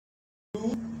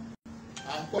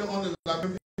I'm calling on the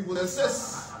Liberian people to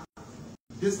assess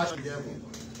this action level.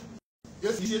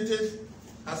 This initiative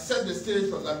has set the stage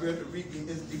for Liberia to regain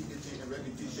its dignity and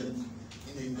reputation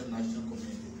in the international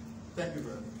community. Thank you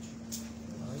very much.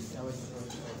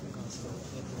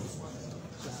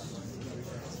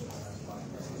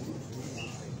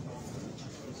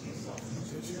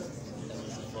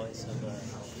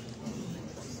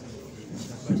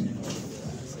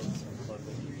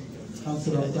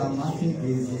 Councillor Martin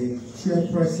is the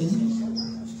chairperson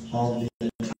of the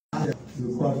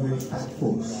Recovery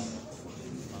Taskforce.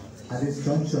 At this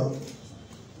juncture,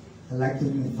 I'd like to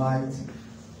invite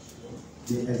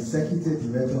the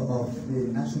Executive Director of the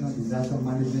National Disaster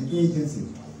Management Agency,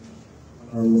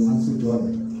 Ansu Dole,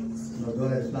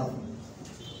 platform.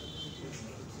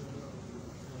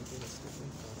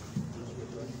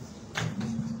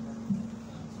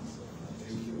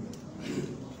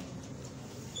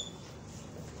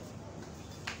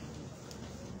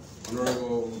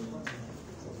 Honorable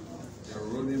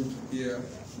Pierre,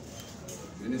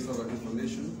 Minister of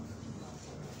Information,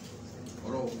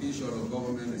 other officials of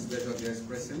government and special guests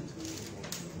present,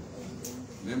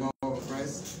 members of the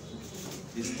press,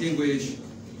 distinguished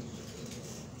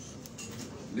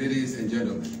ladies and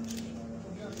gentlemen.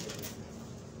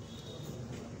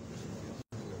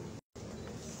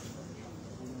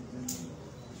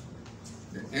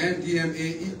 The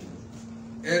NDMA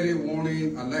early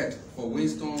warning alert for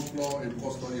windstorm, flood, and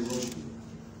coastal erosion.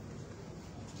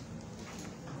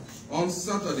 On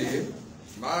Saturday,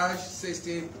 March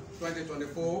 16,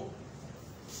 2024,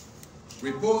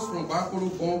 reports from Bakulu,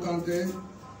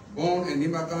 Bon and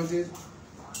Nimba County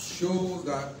shows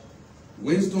that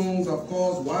windstorms have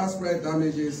caused widespread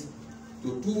damages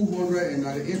to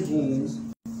 298 homes,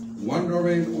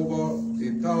 rendering over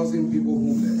 1,000 people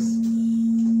homeless.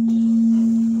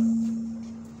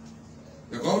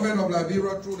 The government of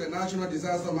Liberia, through the National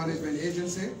Disaster Management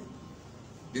Agency,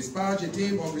 dispatched a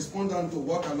team of respondents to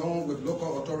work along with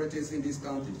local authorities in these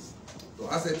counties to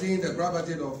ascertain the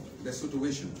gravity of the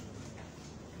situation.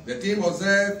 The team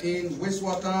observed in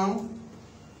Wiswa Town,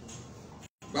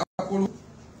 Bakulu,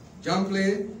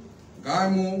 Jample,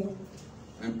 Gaimo,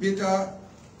 and Peter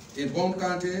in Bon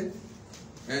County,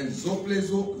 and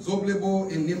Zoblebo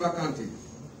in Nimba County.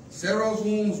 Several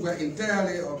homes were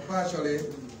entirely or partially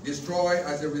destroyed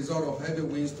as a result of heavy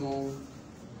windstorms,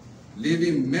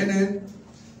 leaving many,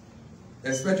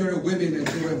 especially women and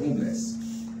children, homeless.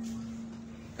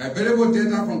 Available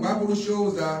data from Bakulu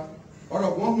shows that out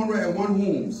of 101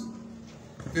 homes,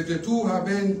 52 have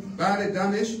been badly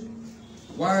damaged,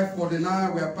 while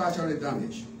 49 were partially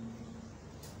damaged.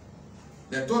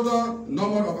 The total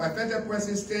number of affected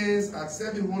persons stands at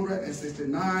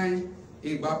 769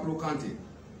 in Bakulu County.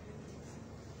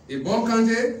 In Bon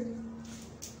County,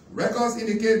 records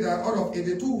indicate that out of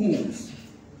 82 homes,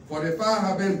 45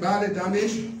 have been badly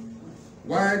damaged,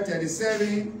 while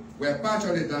 37 were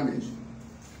partially damaged.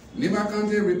 Nimba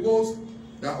County reports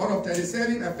that out of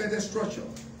 37 affected structures,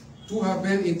 2 have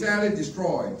been entirely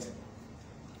destroyed,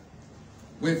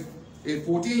 with a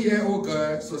 14-year-old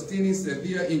girl sustaining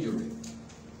severe injury.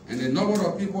 And the number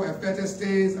of people affected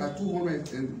stands at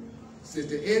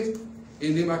 268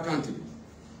 in Nimba County.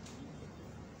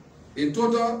 In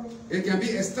total, it can be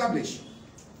established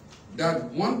that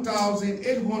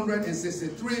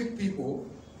 1,863 people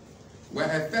were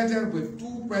affected, with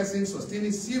 2 persons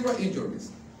sustaining serious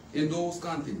injuries in those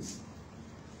counties.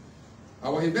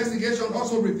 Our investigation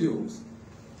also reveals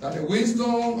that the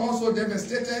windstorm also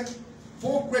devastated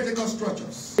 4 critical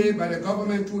structures made by the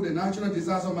government through the National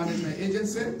Disaster Management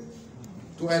Agency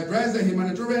to address the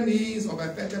humanitarian needs of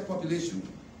affected population.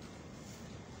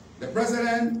 The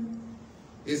President,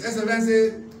 His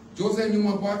Excellency Joseph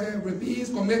Newman Boateng, remains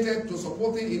committed to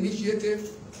supporting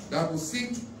initiatives that will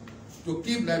seek to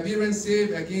keep Liberians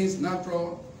safe against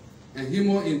natural and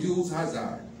human-induced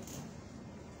hazard.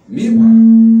 Meanwhile,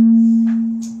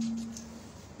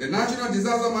 the National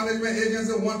Disaster Management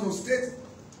Agency wants to state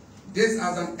this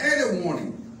as an early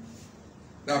warning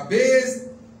that based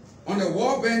on the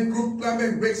World Bank Group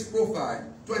Climate Risk Profile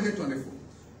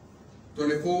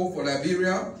 2024 for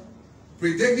Liberia,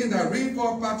 predicting that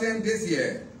rainfall pattern this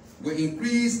year will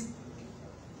increase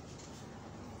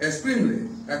extremely,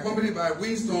 accompanied by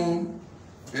windstorm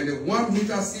and a 1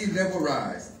 meter sea level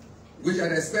rise, which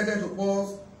are expected to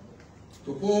pose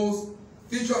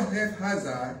future health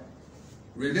hazard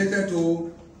related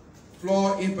to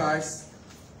flood impacts,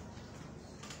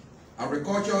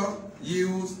 agriculture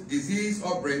use, disease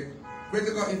outbreak,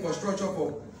 critical infrastructure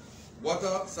for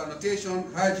water, sanitation,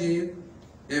 hygiene,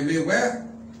 and may well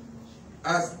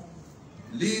as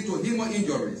lead to human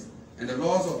injuries and the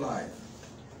loss of life.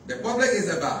 The public is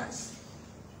advised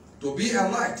to be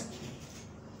alert.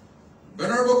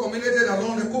 Vulnerable communities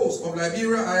along the coast of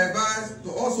Liberia are advised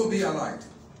to also be alert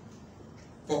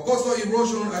for coastal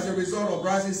erosion as a result of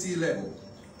rising sea level.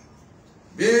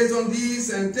 Based on this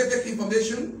scientific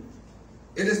information,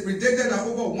 it is predicted that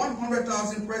over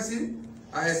 100,000 persons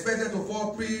are expected to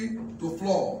fall prey to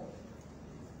flood,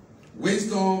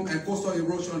 windstorm, and coastal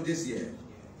erosion this year,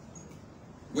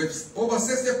 with over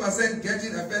 60%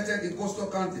 getting affected in coastal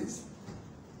counties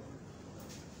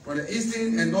from the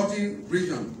eastern and northern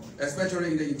region,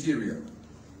 especially in the interior.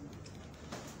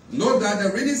 Note that the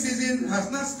rainy season has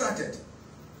not started,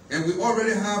 and we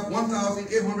already have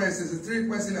 1,863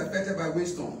 persons affected by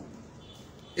windstorm.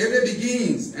 If it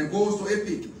begins and goes to a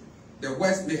peak, the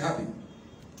worst may happen.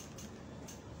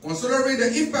 Considering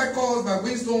the impact caused by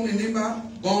windstorm in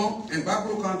Nimba, Bong, and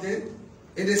Bakro County,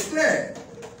 it is clear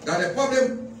that the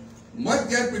public must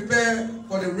get prepared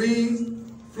for the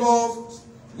rains, floods,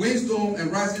 windstorm,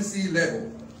 and rising sea level.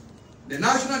 The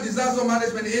National Disaster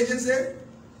Management Agency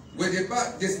will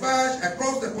dispatch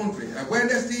across the country a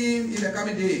awareness team in the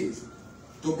coming days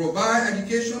to provide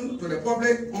education to the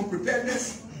public on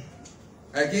preparedness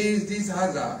against these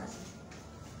hazards.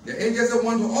 The agency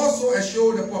wants to also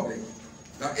assure the public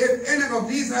that if any of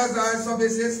these hazards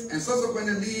surfaces and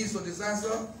subsequently leads to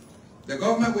disaster, the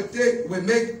government will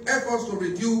make efforts to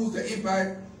reduce the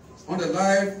impact on the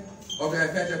life of the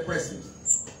affected persons.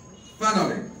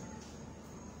 Finally,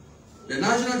 the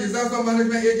National Disaster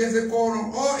Management Agency called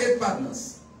on all aid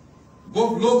partners,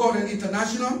 both local and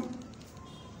international,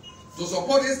 to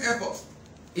support its efforts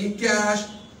in cash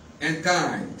and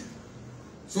kind,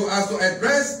 so as to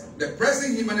address the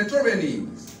pressing humanitarian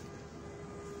needs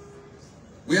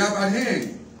we have at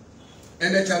hand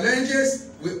and the challenges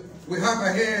we have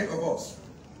ahead of us.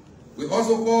 We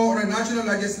also call on the national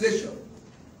legislature,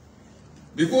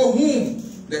 before whom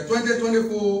the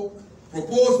 2024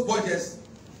 proposed budget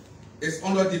is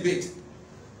under debate,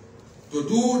 to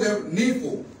do the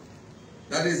needful,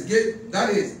 that is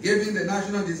giving the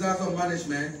National Disaster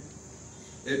Management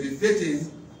a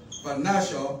befitting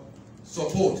financial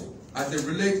support as it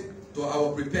relates to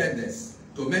our preparedness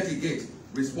to mitigate,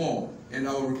 respond, and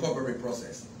our recovery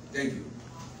process. Thank you.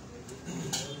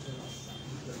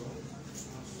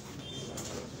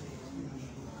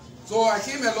 So I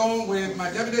came along with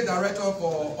my Deputy Director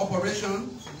for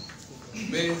Operations,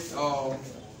 Ms.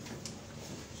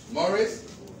 Morris,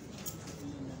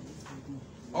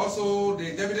 also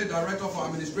the Deputy Director for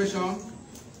Administration,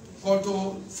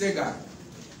 Koto Sega.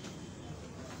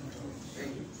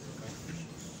 Thank you.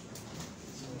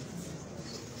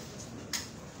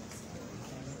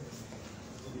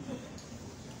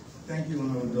 Thank you,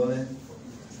 Honorable Dole.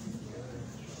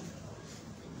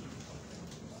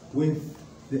 With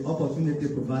the opportunity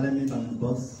provided me by my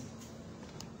boss,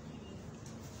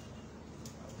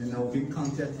 and I will be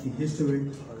counted in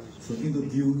history to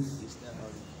introduce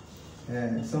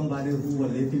somebody who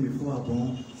was living before I was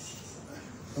born,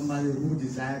 somebody who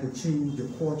desired to change the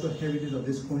cultural heritage of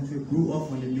this country, grew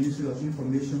up on the Ministry of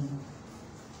Information.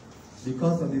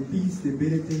 Because of the peace,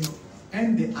 stability,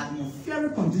 and the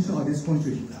atmospheric condition of this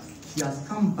country, she has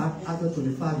come back after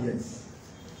 25 years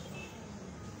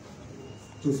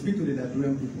to speak to the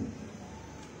Liberian people.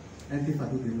 And if I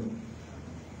do belong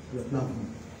to the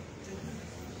platform.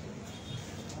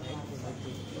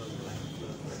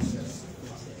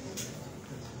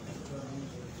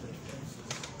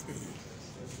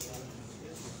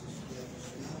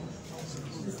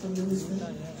 Mr.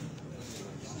 Minister,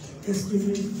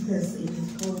 distinguished guests in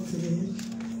this hall today,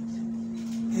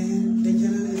 and the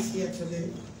journalists here today,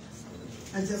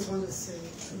 I just want to say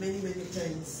many, many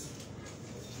thanks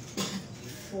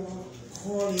for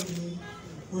calling me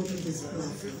onto this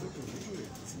platform.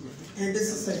 And this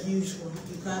is a huge one,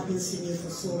 because I've been seeing it for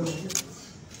so long.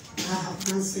 I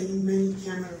have not seen many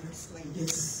cameras like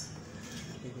this.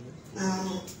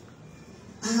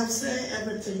 I have said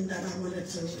everything that I wanted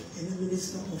to in the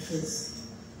minister office,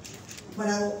 but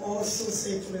I will also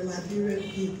say to the Liberian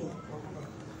people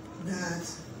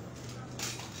that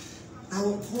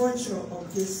our culture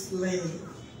of this land,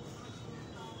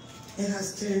 it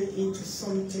has turned into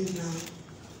something that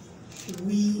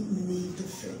we need to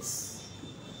fix.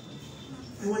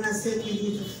 And when I say we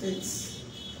need to fix,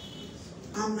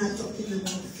 I'm not talking about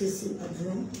fixing a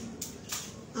drum.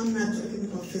 I'm not talking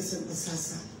about fixing a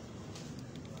sasa.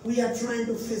 We are trying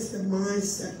to fix the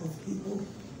mindset of people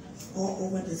all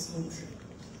over this country.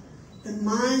 The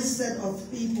mindset of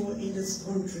people in this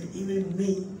country, even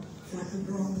me, from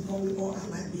abroad, because we all are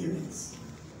Liberians.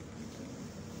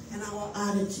 And our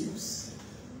attitudes.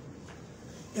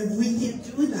 If we can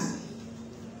do that,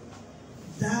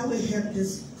 that will help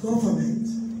this government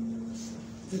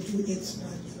to do its work.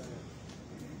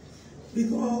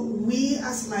 Because we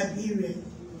as Liberians,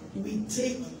 we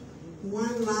take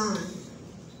one line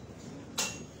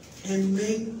and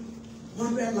make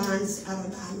 100 lines out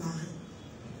of that line.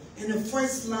 And the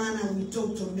first line that we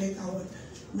took to make our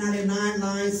 99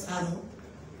 lines out of,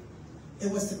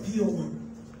 it was the pure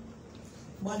one.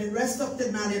 But the rest of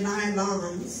the 99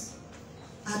 lines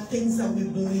are things that we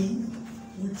believe,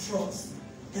 we trust,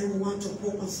 and we want to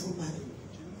put on somebody.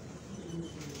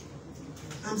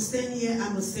 I'm standing here,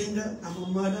 I'm a singer, I'm a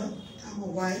mother, I'm a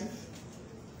wife,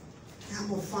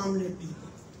 I'm a family people.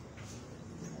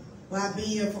 Well, I've been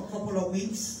here for a couple of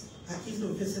weeks. I came to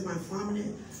visit my family.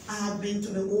 I have been to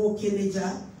the old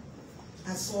Cllr.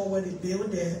 I saw what they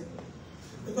built there.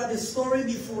 Because the story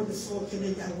before the old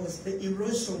Cllr was the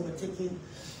erosion was taking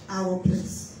our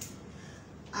place.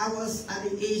 I was at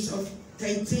the age of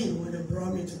 13 when they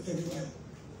brought me to Cllr.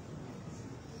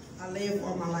 I lived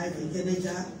all my life in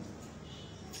Cllr.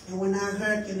 And when I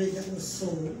heard Cllr was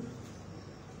sold,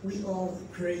 we all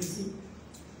were crazy,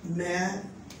 mad.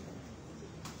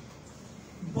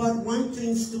 But one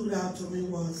thing stood out to me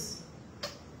was,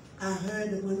 I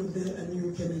heard they were going to build a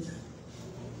new Cllr.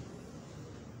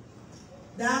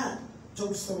 That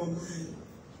took some of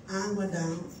my anger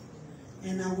down,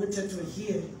 and I wanted to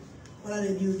hear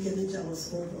whether the new Cllr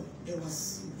was over. It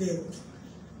was built.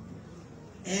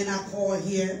 And I called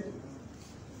here,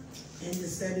 and they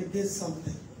said they did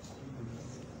something.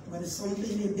 But it's something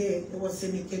they did, it was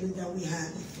in the Cllr we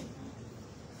had before.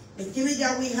 The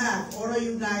Cllr we have, all of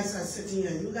you guys are sitting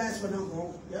here, you guys were not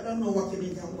home. You don't know what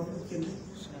Cllr we're looking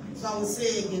at. So I will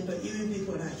say again to even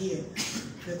people that are here,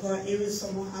 because even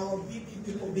some of our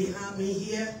people behind me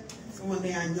here, some of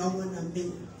them are younger than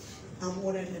me. I'm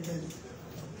older than them.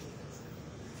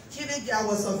 Cllr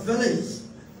was a village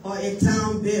or a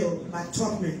town built by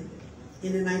Tubman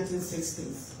in the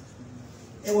 1960s.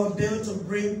 It was built to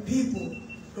bring people,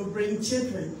 to bring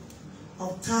children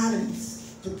of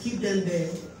talents, to keep them there.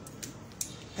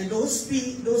 And those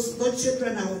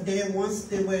children that were there, once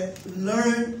they were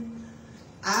learned,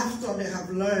 after they have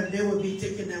learned, they will be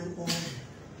taking them on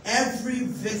every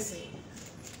visit.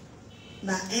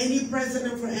 Now, any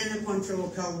president for any country will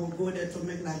come, will go there to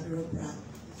make Liberia proud.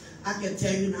 I can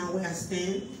tell you now where I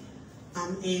stand.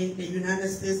 I'm in the United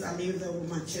States. I live there with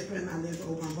my children. I live there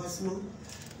with my husband.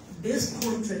 This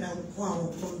country that we call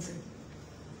our country,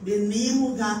 the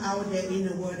name we got out there in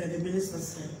the world that the minister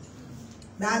said,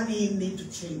 that name need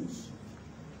to change.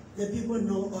 The people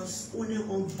know us only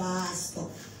on bad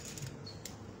stuff.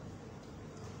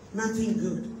 Nothing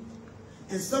good.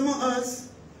 And some of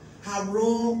us have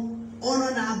rolled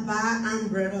under that bad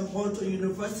umbrella, go to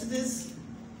universities,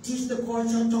 teach the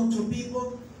culture, talk to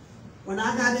people. When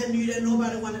I got there, knew that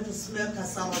nobody wanted to smell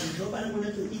cassava, nobody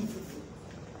wanted to eat fufu.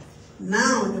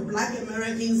 Now the black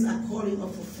Americans are calling up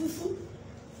for fufu,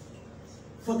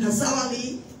 for cassava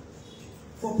leaf,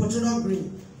 for potato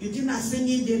green. You did not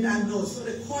singing, did not know. So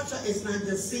the culture is not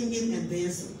just singing and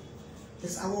dancing.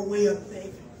 It's our way of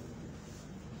thinking.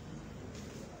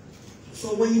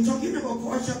 So when you're talking about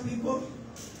culture, people,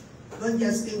 don't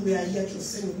just think we are here to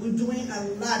sing. We're doing a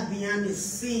lot behind the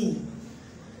scene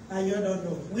that you don't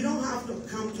know. We don't have to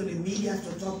come to the media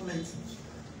to talk plenty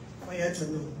for you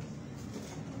to know.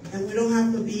 And we don't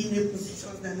have to be in a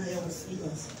position that I always see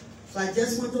us. So I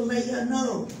just want to let you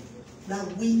know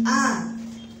that we are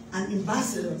an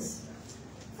ambassadors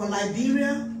for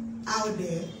Liberia out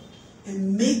there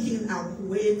and making our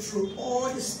way through all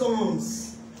the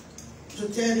storms to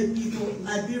tell the people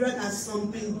Liberia has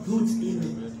something good in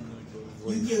it.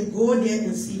 You can go there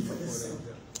and see for yourself.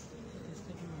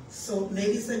 So,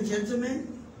 ladies and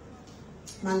gentlemen,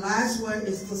 my last word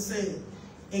is to say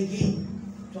again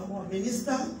to our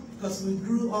minister, because we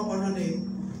grew up under the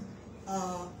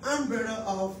umbrella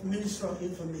of Minister of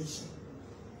Information.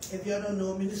 If you don't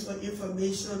know, Minister of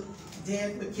Information,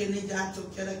 there with Cllr,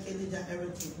 together Cllr,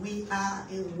 everything. We are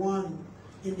in one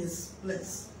in this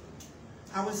place.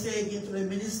 I will say again to the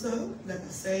minister, like I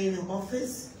say in the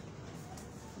office,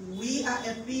 we are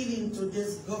appealing to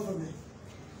this government.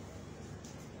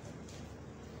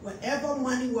 Whatever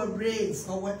money was raised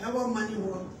or whatever money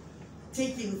was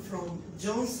taken from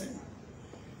Johnson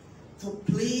to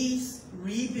please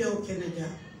rebuild Cllr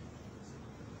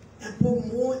and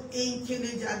put more in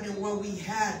Cllr than what we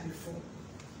had before.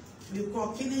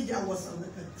 Because Cllr was like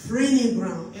a training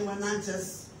ground. It was not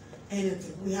just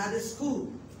anything. We had a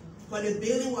school, but the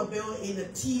building was built in a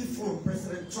T form,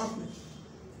 President Tubman.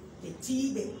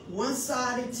 One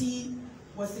side of the T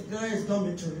was the girls'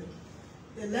 dormitory.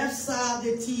 The left side of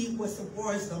the T was the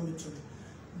boys' dormitory.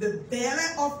 The belly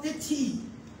of the T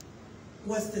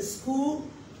was the school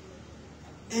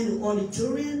and the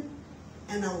auditorium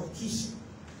and our kitchen.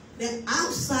 Then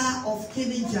outside of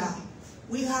Cllr,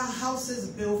 we have houses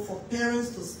built for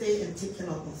parents to stay and take care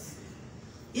of us.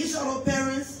 Each of the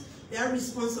parents, their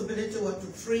responsibility was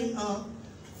to train up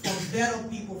for better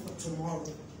people for tomorrow.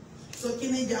 So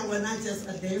Cllr was not just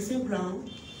a dancing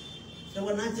ground, it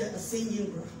was not just a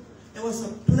singing ground. It was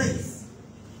a place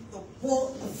to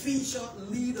put the future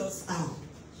leaders out.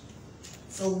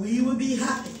 So we would be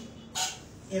happy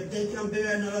if they can build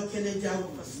another Cllr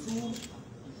with a school,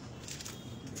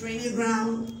 training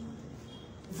ground,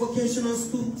 vocational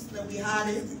schools that we had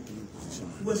it,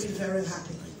 we'll be very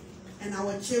happy. And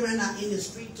our children are in the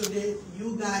street today.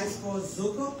 You guys call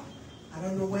Zoko. I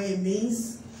don't know what it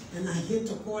means, and I hate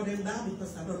to call them that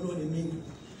because I don't know the meaning.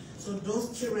 So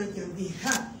those children can be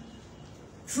helped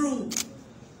through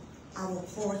our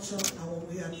culture, our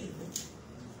way of living.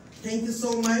 Thank you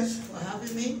so much for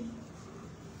having me.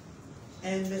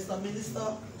 And Mr.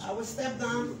 Minister, I will step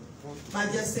down by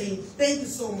just saying thank you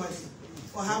so much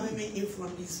for having me in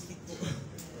front of these people.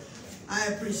 I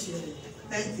appreciate it.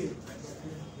 Thank you.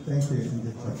 Thank you,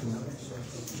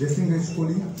 distinguished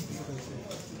colleague.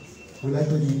 We'd like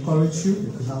to encourage you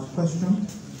if you have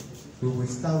questions. We will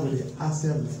start with the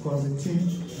asset recovery team,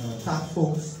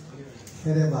 Taskforce,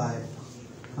 headed by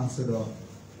Councillor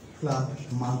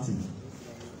Cllr Martin.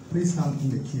 Please come in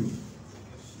the queue.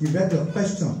 Direct your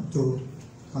question to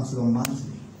Councillor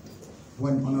Martin.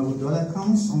 When Honorable Dollar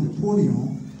comes on the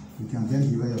podium, you can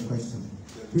then direct your question.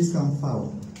 Please come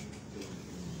forward.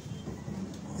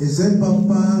 Is it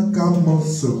Papa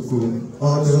Kamosoko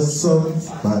or the son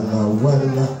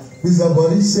Balawala? Is the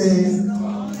body saying,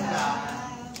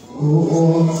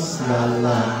 oh,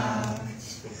 la.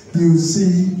 You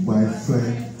see, my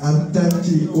friend, I'm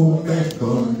touchy, oh, my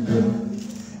God.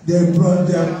 They brought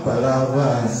their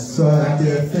palaver, so I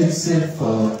can fix it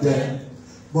for them.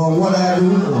 But what I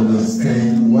don't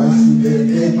understand, why should they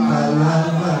take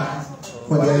palaver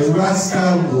for the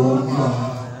rascal woman?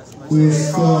 We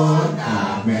score,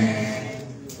 amen.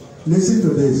 Listen to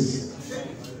this.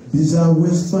 These are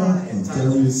whisper and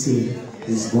tell you say,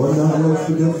 it's God that works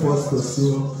for the first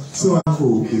person, so I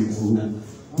hope people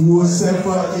who will send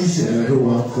for each and every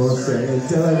one cause and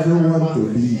tell everyone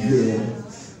to be here.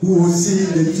 Who will see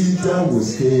the teacher will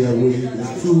stay away,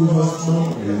 it's too much more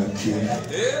than here.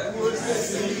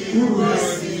 Who will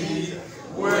see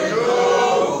when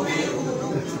all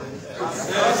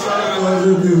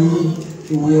will do.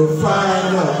 We will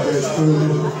find out the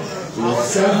truth. We'll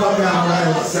send for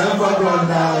Ghana, send for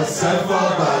Ghana, send for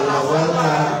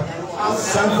Balawala,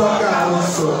 send for Ghana,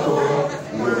 Soko.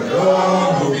 We'll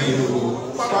all you.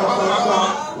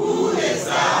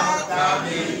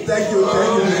 Thank you,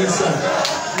 Minister.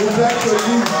 We'd like to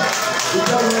leave. We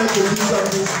don't want to do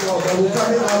something small, but we're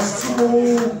coming out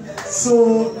soon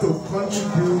to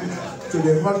contribute to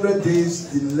the 100 days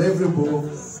deliverable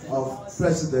of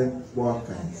President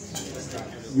Walker.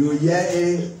 You hear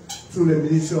through the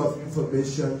Ministry of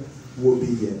Information will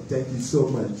be here. Thank you so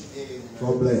much.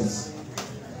 God bless.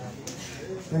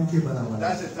 Thank you, Madam.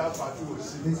 That's a tough part to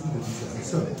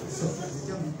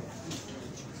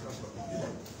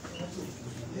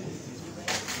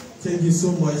Thank you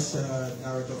so much,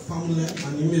 Director Family.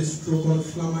 My name is Edwin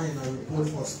Kla, and I report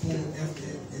for Spoon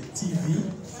FM and TV.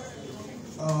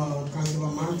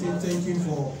 Councillor Martin, thank you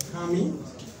for coming.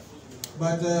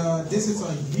 But this is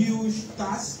a huge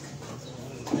task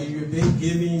that you've been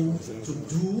given to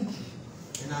do,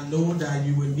 and I know that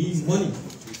you will need money.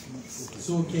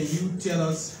 So can you tell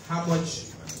us how much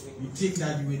you think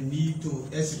that you will need to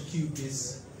execute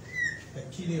this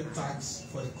Cllr tax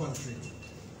for the country?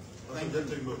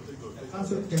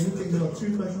 Council, can you take the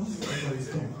 3 questions?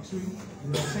 3,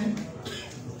 you have 10?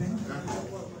 10?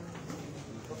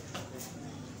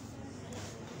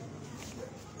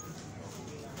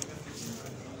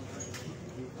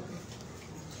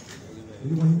 Do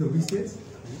you want him to restate?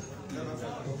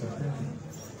 Okay, thank you.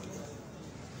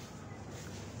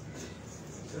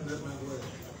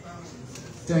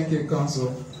 Thank you, Council.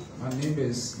 My name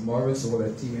is Morris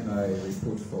Olati, and I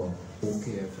report for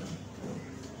OKFM.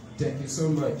 Thank you so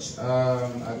much.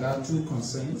 I got 2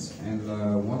 concerns, and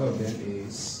one of them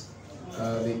is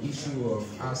the issue of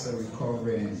asset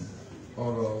recovery and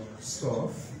other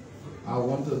stuff. I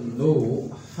want to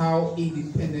know how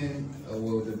independent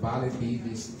will the body be,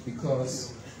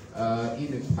 because in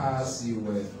the past you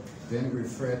were then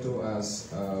referred to as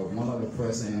one of the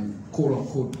president,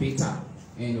 quote-unquote, beta,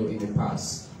 in the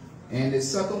past. And the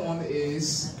second one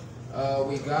is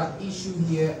we got issue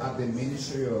here at the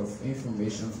Ministry of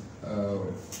Information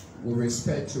with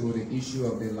respect to the issue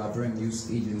of the Liberian News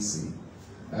Agency.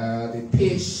 The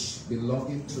page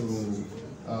belonging to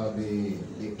the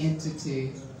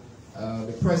entity,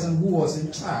 the person who was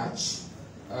in charge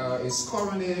is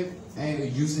currently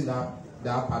using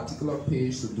that particular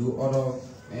page to do other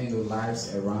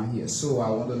lives around here. So I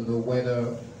want to know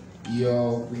whether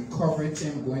your recovery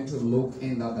team going to look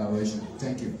in that direction.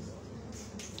 Thank you.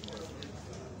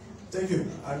 Thank you.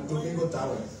 I'm Domingo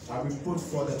Dawe. I report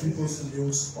for the People's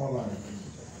News Online.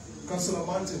 Councillor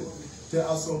Martin, there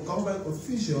are some government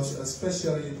officials,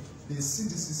 especially the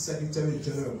CDC Secretary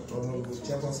General, Honorable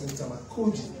Chairperson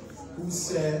Tamakoji, who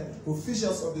said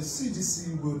officials of the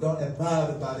CDC will not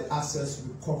abide by the assets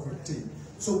recovery team.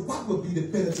 So what would be the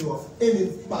penalty of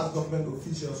any past government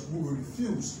officials who will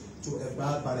refuse to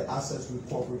abide by the assets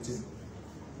recovery team?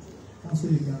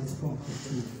 Council, you can respond.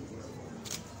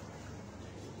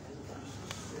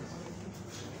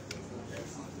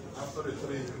 Sorry,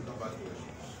 come back.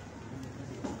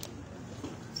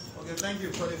 Okay, thank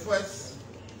you. For the first,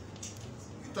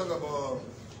 you talk about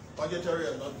budgetary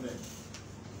allotment.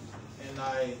 And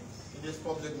in this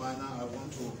public manner, I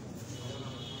want to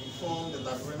inform the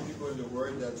Liberian people in the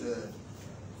world that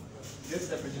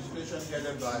this administration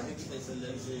headed by His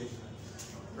Excellency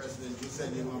President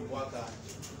Joseph Liman Bwaka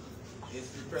is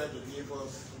prepared to give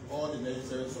us all the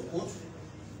necessary support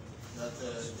that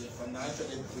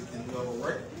financially we can do our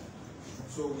work.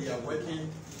 So we are working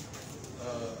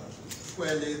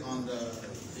squarely on the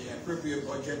appropriate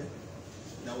budget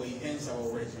that will enhance our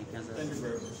work. Thank you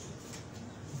very much.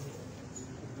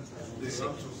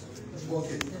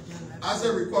 Okay. As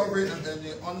a recovery and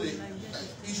on the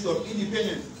issue of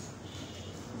independence,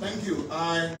 thank you.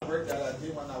 I worked that I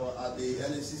did 1 hour at the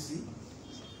LACC.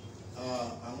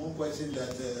 I'm one person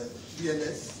that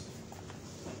PLS,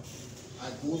 I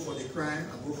go for the crime,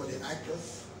 I go for the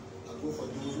actors, I go for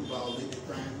those who violate the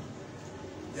crime,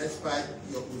 despite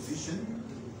your position,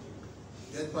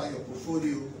 despite your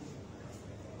portfolio.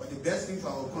 But the best thing for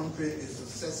our country is to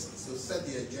set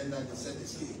the agenda and to set the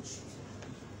stage.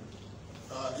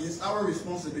 It is our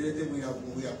responsibility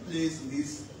when we are placed in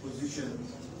this position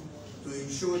to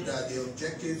ensure that the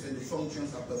objectives and the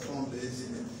functions are performed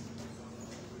diligently.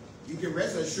 You can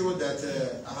rest assured that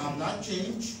I have not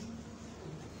changed.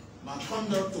 My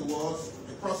conduct towards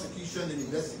the prosecution and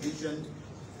investigation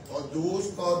of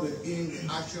those caught within the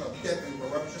action of theft and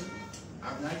corruption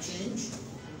have not changed.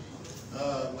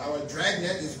 Our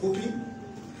dragnet is open,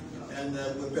 and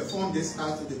we perform this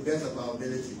act to the best of our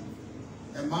ability.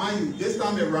 And mind you, this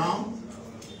time around,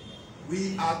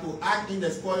 we are to act in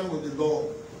accordance with the law.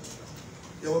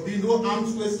 There will be no arm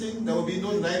twisting, there will be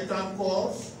no lifetime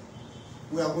calls.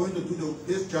 We are going to do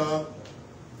this job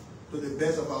to the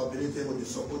best of our ability with the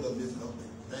support of this government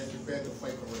that is prepared to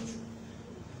fight corruption.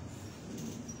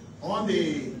 On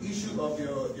the issue of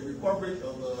the recovery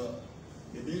of the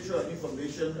Ministry of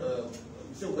Information,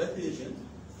 it's a web page,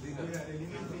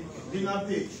 Lina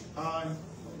page.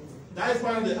 That is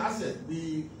part of the asset.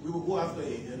 We will go after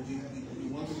it, and we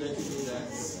want to let you know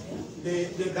that.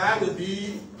 The guy will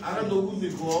be, I don't know who's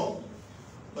involved,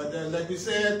 but like we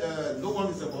said, no one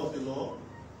is above the law.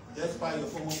 That's part of the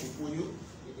former portfolio.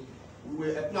 We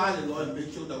will apply the law and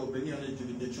make sure that we bring it under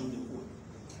jurisdiction of the court,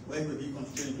 when we will be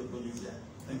constrained to police that.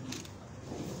 Thank you.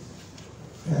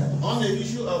 On the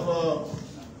issue of,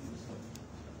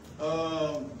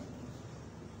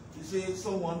 you see,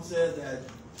 someone said that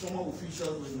former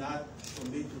officials will not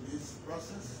commit to this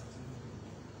process.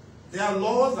 There are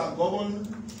laws that govern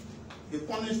the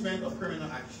punishment of criminal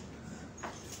action.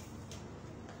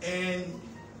 And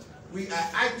we are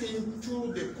acting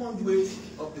through the conduit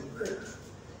of the court.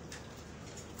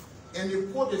 And the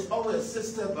court is always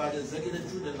assisted by the executive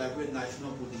through the Liberian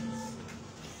National Police.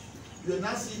 You will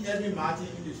not see every margin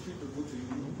in the street to go to you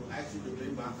to ask you to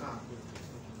bring back up.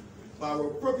 But our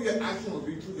appropriate action will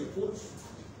be through the courts,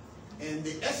 and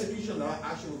the execution of our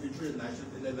action will be through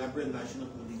the Liberian National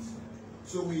Police.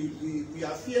 So we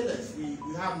are fearless. We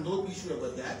have no issue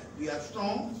about that. We are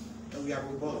strong and we are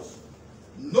robust.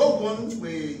 No one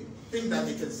will think that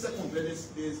they can circumvent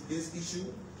this issue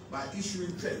by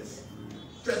issuing threats.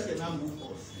 Threats cannot move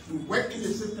us. We worked in the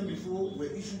system before, we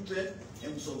issued threats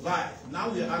and we survived. Now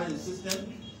we are out of the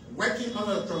system, working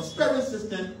under a transparent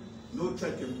system, no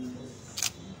threat can move us.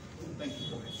 Thank you.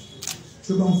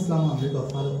 Children Flama make a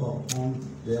follow up on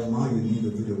the amount you need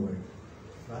to do the work,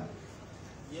 right?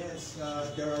 Yes,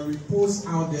 there are reports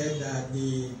out there that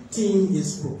the team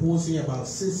is proposing about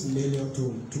 6 million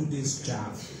to do this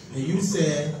job. And you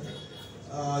said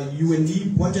you will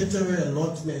need budgetary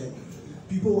allotment.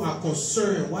 People are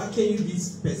concerned. Why can't you be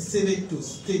specific to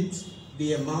state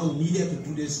the amount needed to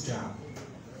do this job?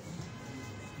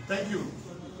 Thank you.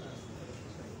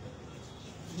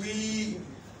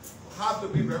 have to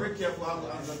be very careful how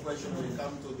to answer questions when it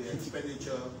comes to the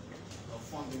expenditure of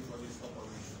funding for this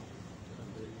operation.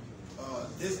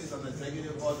 This is an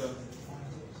executive order,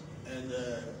 and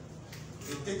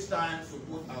it takes time to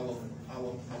put our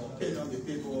pen on the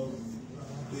paper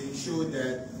to ensure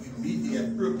that we meet the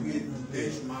appropriate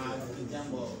benchmark in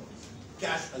terms of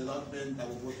cash allotment that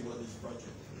will go toward this project.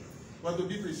 But to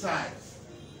be precise,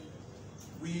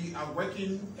 we are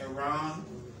working around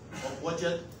a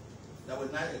budget that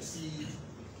will not exceed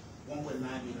 $1.9 billion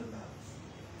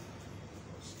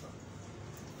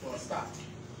for a start.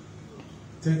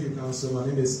 Thank you, Council. My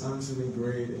name is Anthony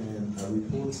Gray, and I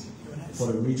report for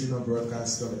the regional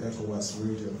broadcaster of ECOWAS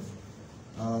Radio.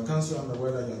 Council, I'm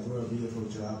aware that you are doing a beautiful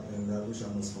job, and which I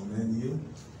must commend you.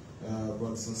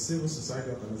 But some civil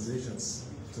society organizations,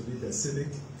 to be the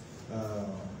CIVIC,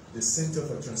 the Center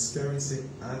for Transparency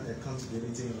and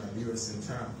Accountability in Liberia,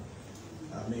 Cllr.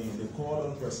 I mean, they called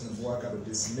on President Walker to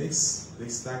dismiss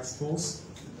this task force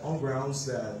on grounds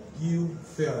that you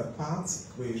fell apart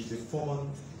with the former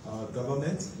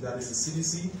government, that is the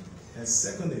CDC, and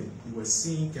secondly, you were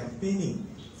seen campaigning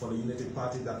for the United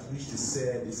Party, that which they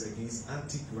said is against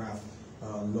anti-graft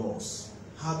laws.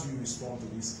 How do you respond to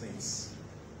these claims?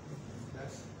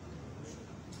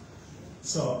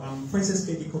 So, Francis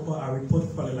K. Kopo, I report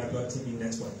for the Liberia TV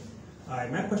network.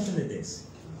 My question is this.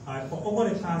 For over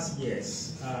the past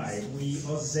years, we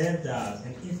observed that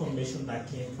an information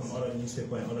that came from other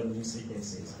newspapers and other news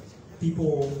agencies,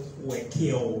 people were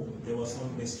killed. There was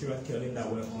some mysterious killing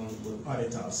that went on with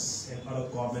auditors and other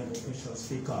government officials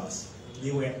because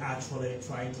they were actually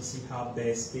trying to see how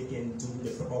best they can do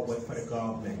the proper work for the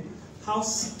government. How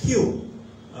secure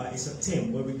is a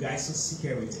team with regards to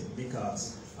security?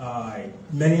 Because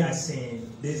many are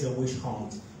saying there's a witch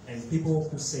hunt, and people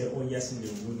who say, oh yes,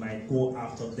 we might go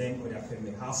after them or their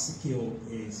family. How secure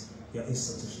is your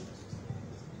institution?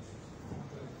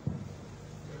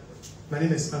 My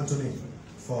name is Anthony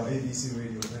for ABC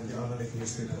Radio and the Analytic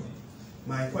newspaper.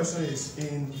 My question is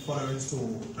in furtherance to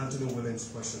Anthony Williams'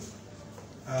 question.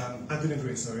 Anthony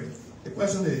Gray, sorry. The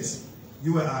question is,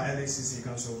 you are our LACC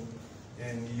council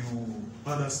and you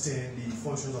understand the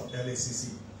function of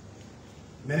LACC.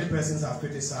 Many persons have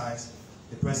criticized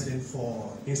the president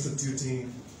for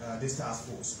instituting this task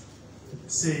force,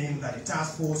 saying that the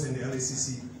task force and the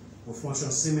LACC will function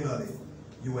similarly.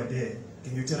 You were there.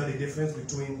 Can you tell us the difference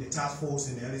between the task force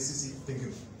and the LACC? Thank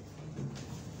you.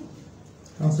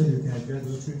 Council, you can address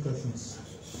those three questions.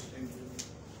 Thank you.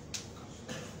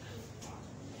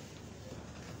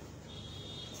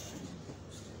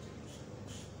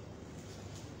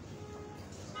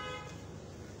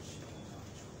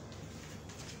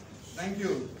 Thank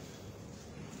you.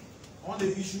 On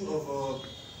the issue of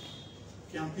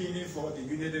campaigning for the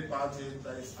United Party,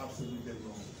 that is absolutely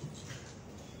wrong.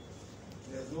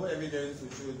 There's no evidence to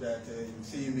show that you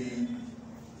see me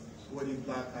holding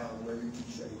placard wearing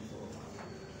t-shirt for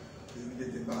the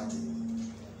United Party.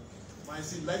 My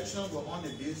selection was on the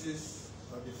basis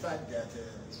of the fact that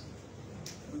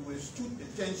we withstood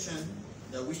the tension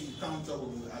that we encountered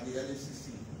at the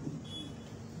LACC,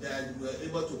 that we were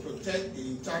able to protect the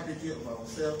integrity of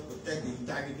ourselves, protect the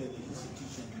integrity of the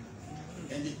institution,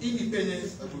 and the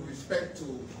independence with respect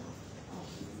to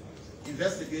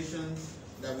investigations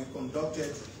that we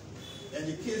conducted and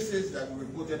the cases that we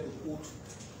reported to court,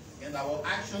 and our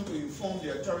action to inform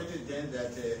the authorities then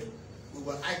that we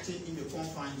were acting in the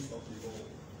confines of the law.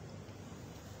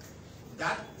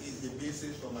 That is the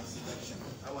basis for my selection.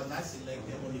 I was not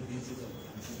selected on the basis of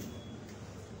campaign.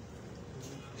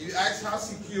 If you ask how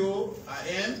secure I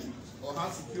am or how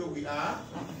secure we are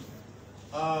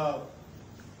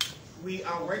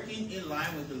working in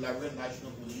line with the Liberian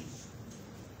National Police.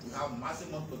 We have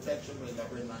maximum protection with the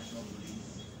Liberian National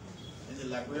Police. And the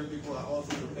Liberian people are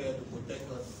also prepared to protect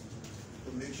us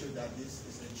to make sure that this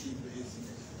is achieved with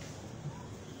ACS.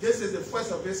 This is the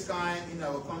first of its kind in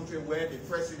our country where the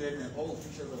president and all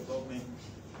officials of government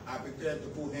are prepared to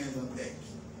put hands on deck.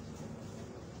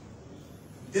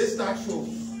 This task force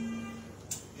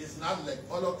is not like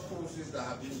other forces that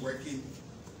have been working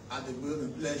at the will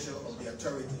and pleasure of the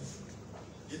authorities.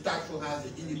 The task force has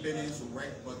the independence to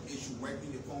work, but it should work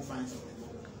in the confines of the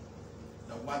law.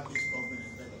 That what this government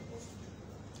is better possible.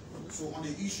 So on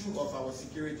the issue of our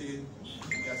security,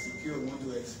 we are secure. We want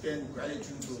to extend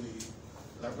gratitude to the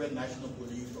Liberian National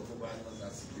Police for providing us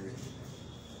that security.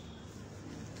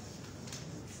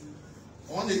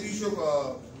 On the issue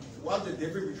of what's the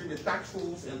difference between the task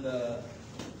force and the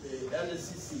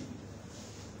LACC,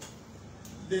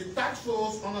 the task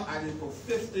force under Article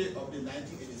 50 of the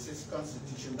 1986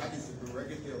 Constitution, that is the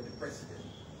prerogative of the president.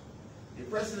 The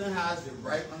president has the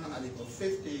right under Article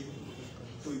 50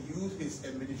 to use his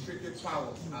administrative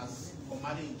powers as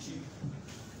Commander-in-Chief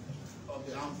of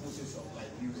the Armed Forces of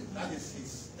Liberia. That is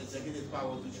his executive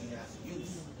powers which he has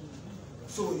used.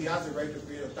 So he has the right to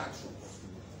create a tax roll.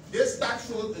 This tax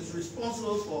roll is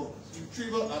responsible for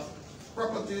retrieval of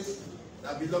properties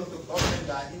that belong to government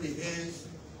that are in the hands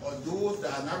of those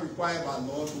that are not required by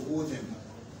law to hold them.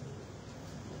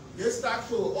 This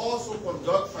tax roll also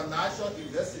conduct financial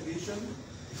investigation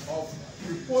of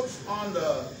reports on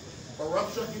the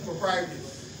corruption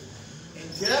improprieties. And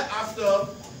thereafter,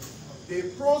 the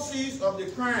proceeds of the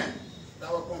crime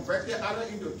that were converted either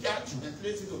into cash and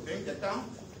placed into bank account,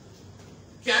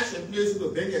 cash and placed into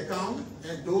bank account,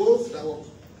 and those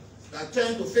that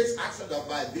turned to fixed assets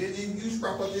by building huge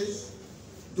properties,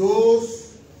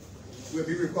 those will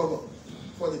be recovered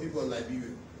for the people of Liberia.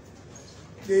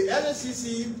 The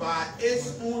LSCC, by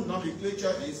its own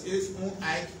nomenclature, its own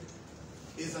act,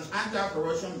 is an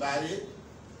anti-corruption body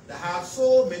that have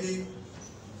so many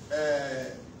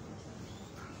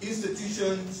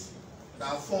institutions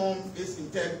that form its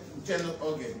internal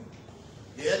organ.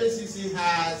 The LSCC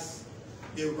has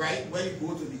the right, when you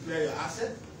go to declare your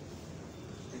asset,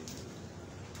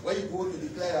 when you go to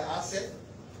declare your asset,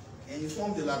 and you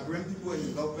form the Liberian people in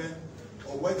the government,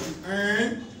 or what you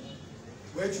earn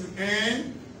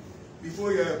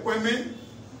before your appointment,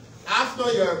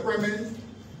 after your appointment,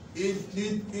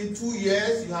 in 2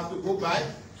 years, you have to go back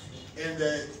and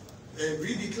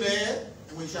redeclare,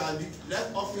 and when you shall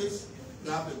left office,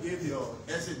 you have to give your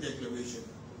asset declaration.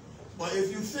 But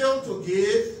if you fail to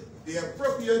give the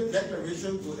appropriate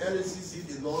declaration to LSCC,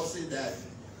 the law says that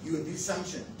you will be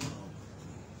sanctioned.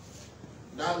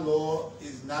 That law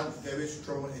is not very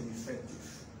strong and effective.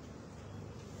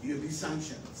 You will be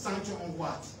sanctioned. Sanction on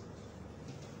what?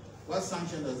 What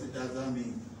sanction does that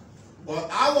mean?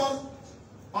 But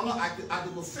under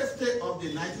Article 50 of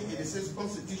the 1986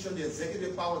 Constitution, the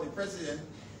executive power of the president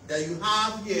that you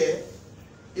have here,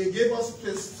 it gave us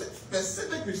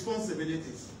specific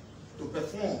responsibilities to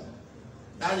perform.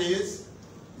 That is,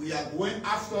 we are going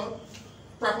after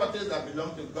properties that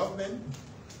belong to government,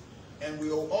 and we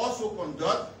will also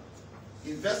conduct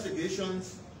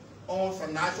investigations on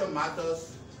financial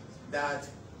matters that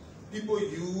people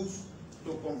use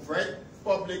to convert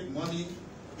public money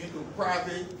into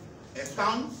private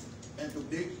accounts and to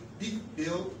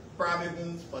build private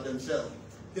homes for themselves.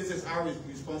 This is our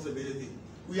responsibility.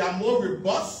 We are more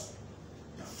robust,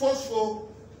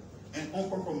 forceful, and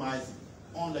uncompromising,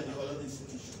 unlike the other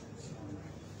institutions.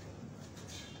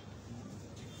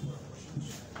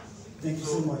 Thank you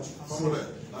so much.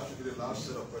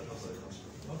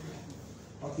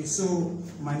 Okay, so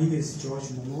my name is George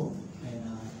Momo, and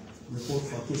I report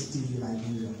for Case TV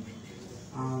Liberia.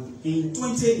 In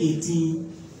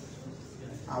 2018,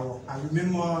 I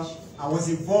remember I was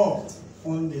involved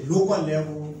on the local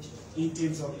level in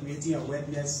terms of creating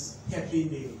awareness, helping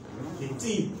the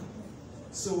team.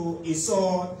 So it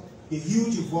saw the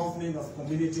huge involvement of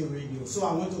community radio. So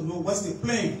I want to know what's the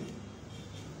plan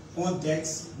on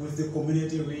decks with the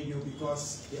community radio,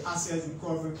 because the asset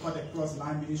recovery cut across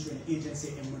line ministry and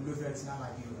agency and maneuver is not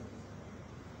like you.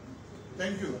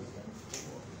 Thank you.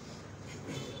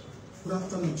 Good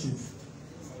afternoon, Chief.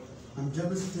 I'm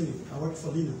Chairperson. I work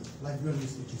for Lina, Liberian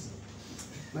News Agency.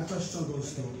 My question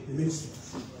goes to the Minister.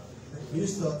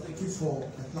 Minister, thank you for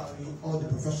applying all the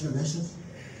professional measures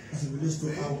as it relates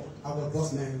to our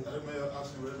boss man.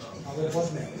 Our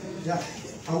boss man. Yeah,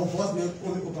 our boss man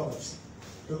only Opawich.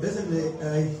 So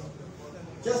basically,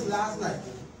 just last night,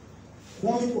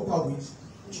 Kwame Opawich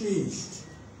changed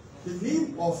the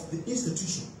name of the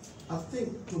institution, I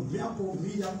think, to Miapo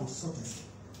Media Consultants.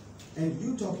 And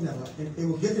you talking about, and they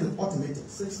were getting an automated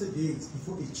 60 days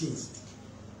before it changed.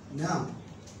 Now,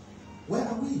 where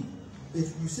are we?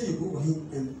 If you say you go for him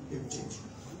and it will change.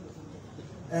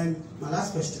 And my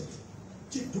last question,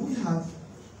 Chief, do we have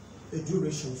a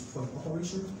duration for the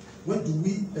operation? When do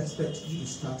we expect you to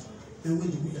start, and when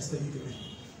do we expect you to end?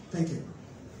 Thank you.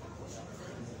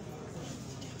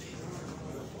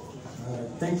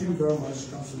 Thank you very much,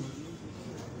 Council.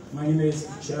 My name is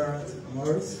Gerard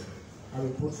Morris. I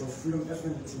report for Freedom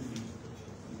FM TV.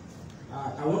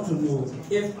 I want to know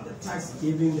if the tax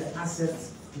giving the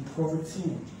assets recovery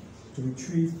team to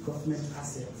retrieve government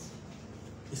assets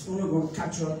is only going to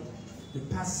capture the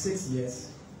past 6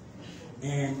 years,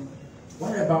 and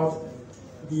what about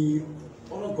the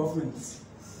other governments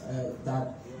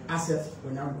that assets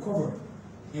were not recovered?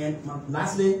 And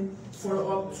lastly,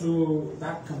 follow up to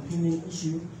that campaigning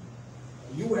issue.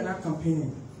 You were not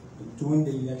campaigning during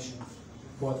the elections,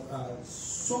 but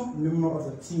some member of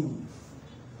the team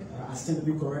are still to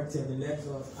be corrected. The letter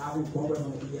of having gone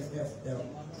on the EFF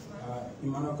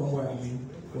Emmanuel Congo,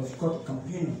 was caught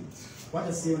campaigning. What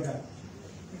to say on that?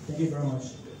 Thank you very much.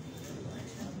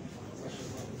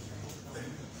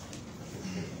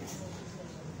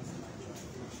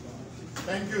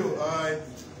 Thank you.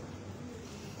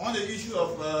 On the issue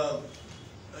of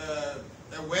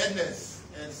awareness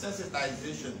and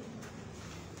sensitization,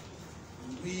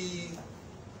 we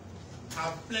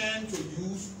have planned to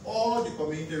use all the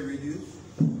community radios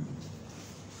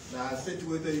that are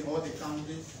situated in all the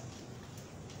counties,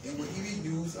 and we even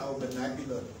use our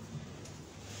vernacular,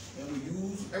 and we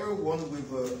use everyone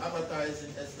with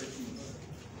advertising expertise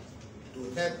to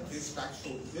help this tax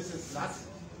show. This is not,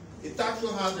 a tax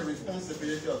show has the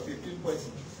responsibility of 15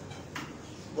 persons,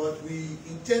 but we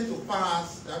intend to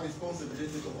pass that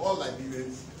responsibility to all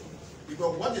Liberians,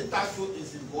 because what the tax show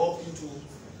is involved into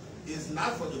is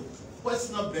not for the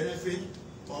personal benefit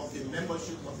of the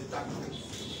membership of the tax show.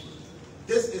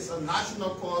 This is a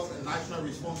national cause and national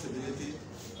responsibility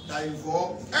that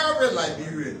involves every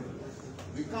Liberian.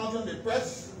 We count on the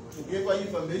press to give us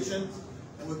information,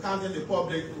 and we count on the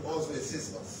public to also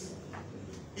assist us.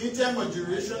 In terms of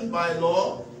duration, by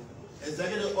law,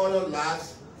 executive order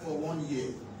lasts for 1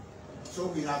 year. So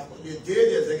we have, the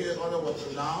day the executive order was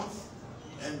announced,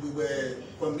 and we were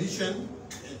commissioned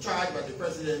and charged by the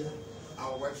president,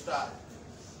 our work started.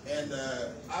 And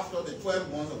after the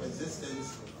 12 months of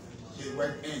existence, the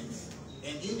work ends.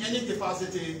 And in any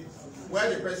capacity where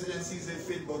the president sees it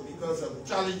fit, but because of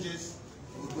challenges,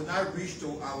 we could not reach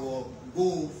to our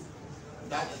goals,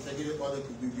 that executive order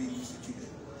could be reinstituted.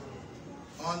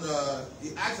 On the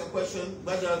asked question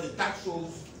whether the tax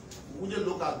shows, would you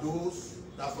look at those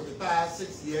that for the past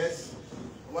 6 years,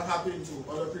 what happened to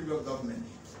other previous government?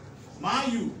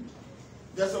 Mind you,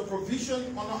 there's a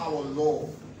provision under our law.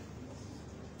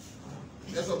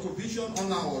 There's a provision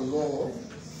under our law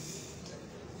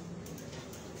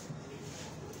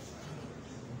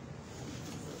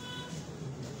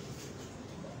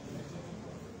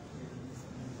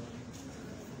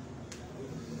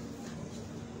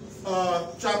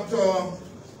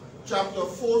chapter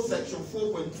 4, section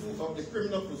 4.2 of the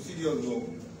Criminal Procedure Law.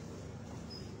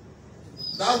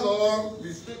 That law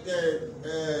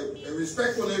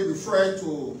respectfully referred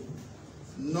to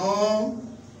non-capital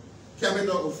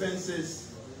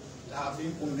offenses that have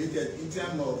been committed in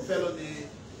terms of felony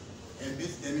and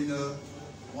misdemeanor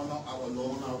under our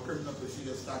law, on our criminal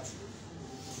procedure statute.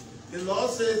 The law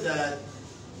says that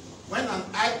when an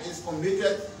act is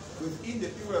committed within the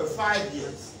period of 5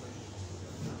 years,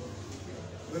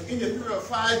 within the period of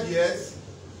 5 years,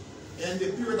 and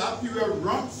the period that period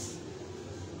runs,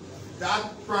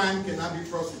 that crime cannot be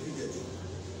prosecuted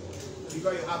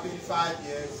because it happened in 5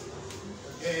 years,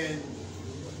 and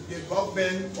the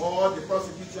government or the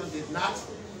prosecution did not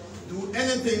do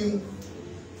anything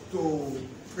to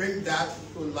bring that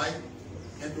to light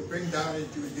and to bring down the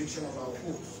jurisdiction of our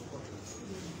courts.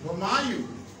 But mind you,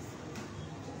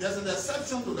 there's an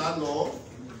exception to that law,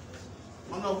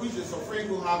 under which the Supreme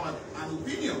Court have an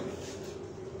opinion.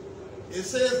 It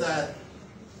says that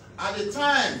at the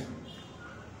time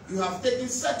you have taken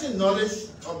certain knowledge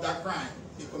of that crime,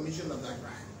 the commission of that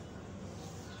crime.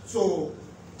 So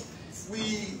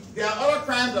there are other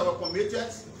crimes that were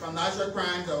committed, financial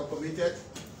crimes that were committed,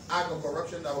 acts of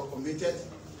corruption that were committed.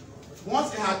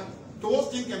 Once those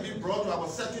things can be brought to our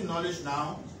certain knowledge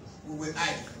now, we will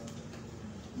act.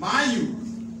 Mind you,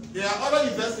 there are other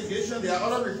investigations, there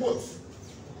are other reports.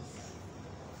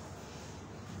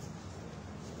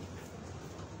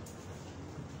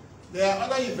 There are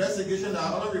other investigations, there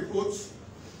are other reports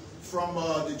from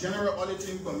the General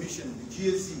Auditing Commission, the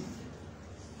GAC.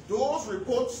 Those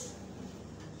reports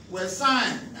were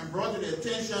signed and brought to the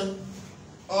attention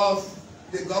of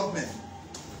the government.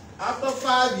 After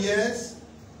 5 years,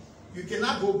 you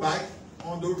cannot go back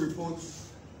on those reports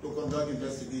to conduct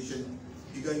investigation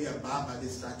because you are barred by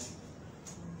this statute.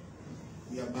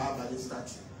 You are barred by this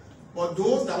statute. But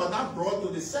those that were not brought to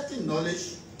the certain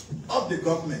knowledge of the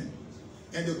government,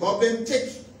 and the government take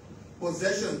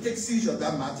possession, take seizure of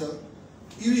that matter,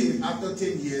 even if after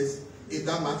 10 years, if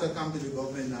that matter comes to the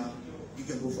government now, you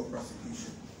can go for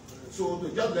prosecution. So to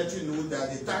just let you know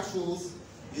that the tax rules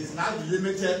is not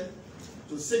limited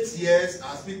to 6 years,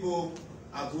 as people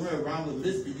are going around with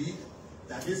this belief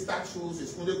that this tax rules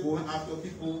is only going after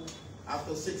people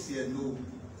after 6 years. No.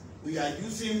 We are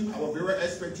using our very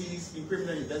expertise in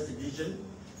criminal investigation,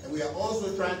 and we are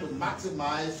also trying to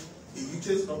maximize the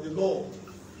uses of the law.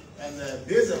 And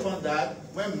based upon that,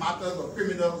 when matters of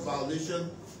criminal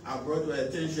violation are brought to our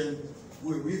attention,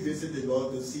 we'll revisit the law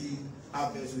to see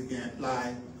how best we can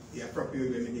apply the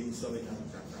appropriate remedy in solving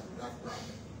that problem.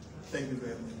 Thank you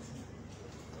very much.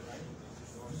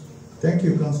 Thank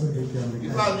you, Councilor.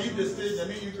 Before I leave the stage, let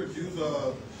me introduce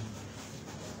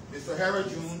Mr. Harry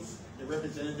Jones, the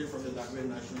representative from the Liberia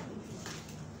National Police.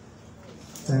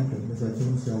 Thank you, Mr.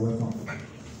 Jones. You are welcome.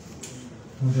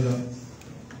 Councilor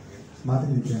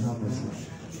Martin, you can have this.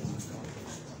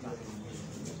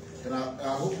 And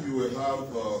I hope you will have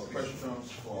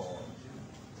questions for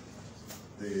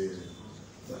the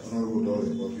Honorable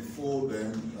Dolly. But before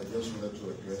then, I just wanted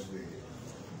to address the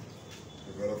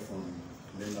brother from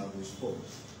Lena who spoke.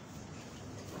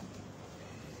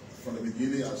 From the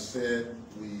beginning, I said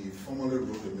we formally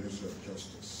wrote the Ministry of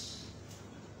Justice.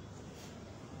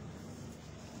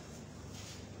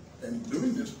 And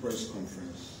during this press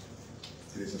conference,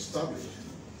 it is established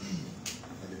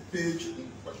that the page in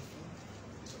question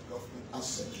is a government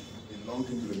asset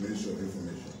belonging to the Ministry of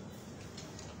Information.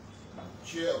 The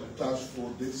chair of the task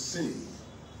force did say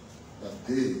that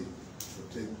they will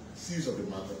take seize of the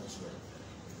matter as well.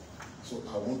 So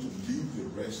I want to leave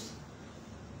the rest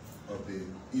of the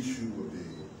issue with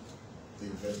the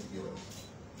investigators.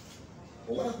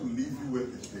 But what I can leave you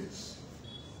with is this.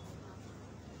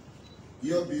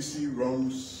 ELBC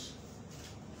runs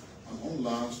an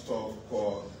online stuff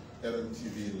called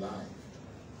LMTV Live.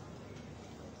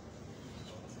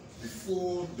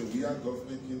 Before the WIA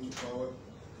government came to power,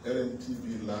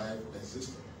 LMTV Live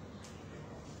existed.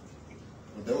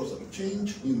 When there was a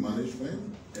change in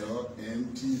management,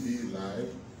 LMTV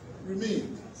Live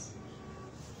remained.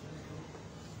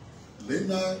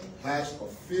 Lena has a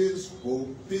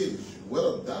Facebook page.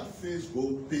 Whether that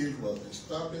Facebook page was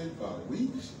established by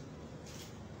Weeks,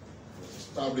 was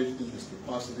established in his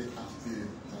capacity as the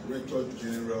Director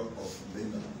General of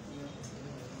Lena.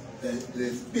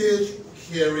 The page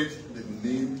carried the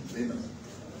name Lena.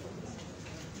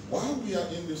 While we are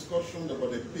in discussion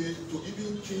about the page, to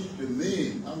even change the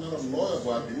name, I'm not a lawyer,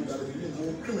 but I believe that it's even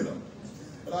more criminal.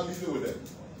 But I'll leave it with that.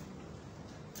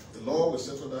 The law will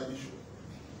settle that issue.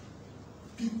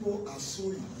 People are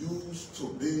so used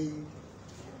to being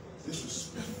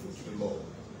disrespectful to the law.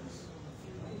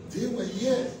 They were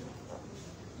here.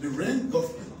 The rank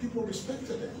government, people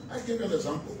respected them. I give you an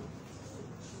example.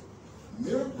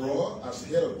 Mira Broad, as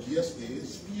head of GSA,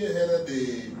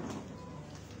 spearheaded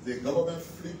the government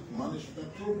fleet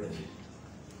management program.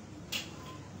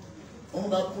 On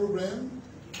that program,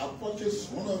 I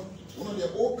purchased one of their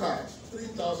old cars,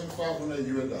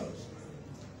 $3,500 US.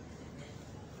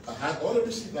 I had all the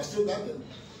receipts, I still got them.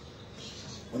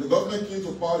 When the government came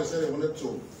to power, they said they wanted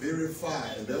to verify,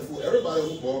 and therefore everybody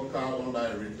who bought a car on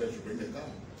that arrangement should bring the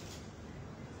car.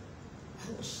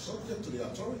 I was subject to the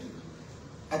authority.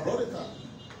 I brought a car.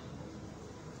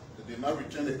 They did not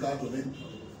return the car to me.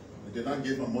 They did not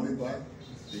give my money back.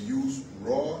 They used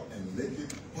raw and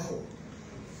naked power.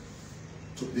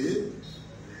 Today,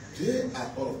 they are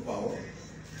out of power,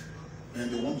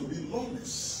 and they want to be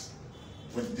lawless.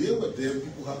 When they were there,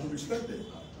 people had to respect them.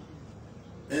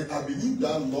 And I believe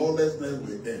that lawlessness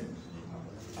will end.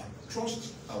 I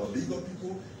trust our legal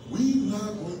people. We're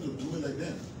not going to do it like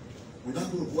them. We're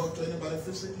not going to go after anybody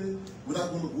physically. We're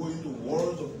not going to go into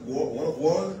wars of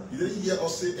war. You didn't hear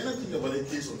us say anything about the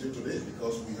case until today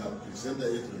because we have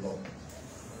presented it to the law.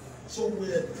 So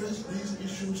we address these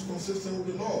issues consistent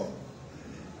with the law.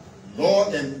 Law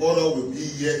and order will be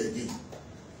here again.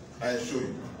 I assure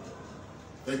you.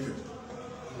 Thank you.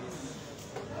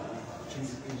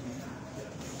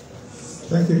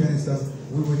 Thank you, Minister.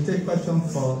 We will take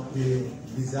questions for the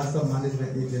Disaster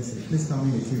Management Agency. Please come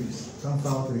in the queues. Come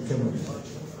forward to the camera.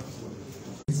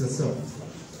 It's yourself.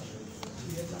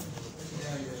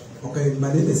 Okay,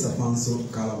 my name is Afonso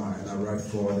Cllr and I write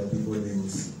for the People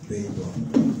News paper.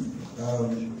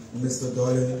 Mr.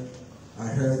 Dolly, I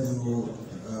heard you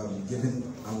giving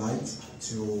a light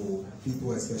to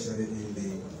people, especially in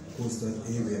the coastal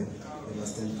area in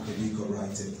Western Puerto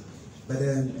writing. But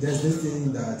then there's this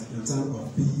thing that in terms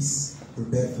of peace,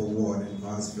 prepare for war and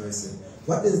vice versa.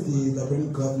 What is the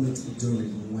Liberian government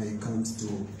doing when it comes to,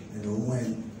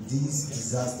 when these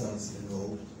disasters,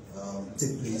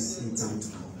 take place in time to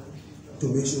come, to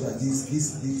make sure that these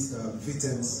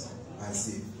victims are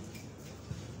safe?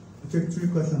 Take 3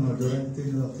 questions, or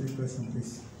Take 3 questions,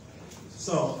 please.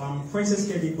 So, Francis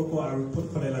K. Popo, I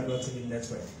report for the Liberia TV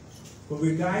network. With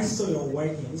regards to your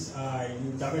workings,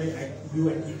 you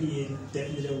and EPA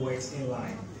definitely works in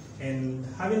line. And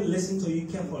having listened to you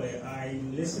carefully, I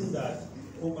listened that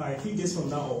a few days from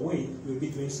now or we'll be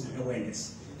doing some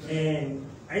awareness. And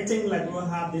I think like we'll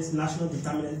have this National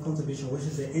Determinant Contribution, which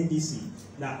is the NDC,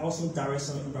 that also directs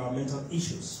on environmental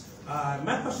issues.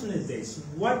 My question is this: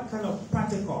 what kind of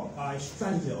practical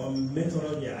strategy or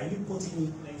methodology are you putting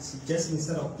in place just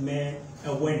instead of mere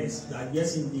awareness that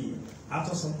yes, indeed,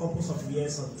 after some couples of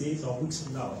years or days or weeks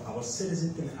from now, our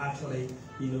citizens can actually,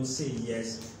 say,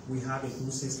 yes, we have a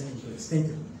good system in place. Thank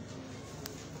you.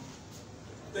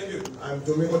 Thank you. I'm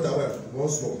Domingo Dawer,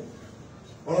 once more.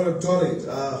 Honorable Tony,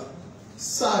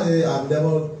 sadly, I've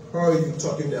never heard you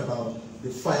talking about the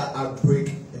fire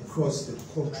outbreak across the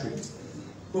country.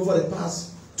 Over the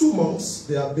past 2 months,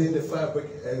 there have been the fire outbreak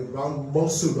around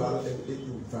Montserrat and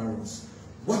Edwin Kla.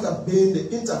 What have been the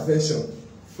intervention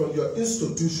from your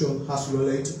institution has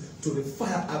related to the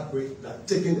fire outbreak that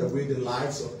taking away the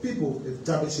lives of people and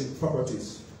damaging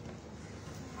properties?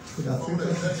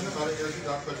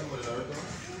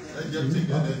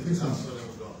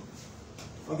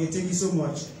 Okay, thank you so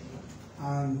much.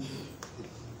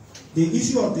 The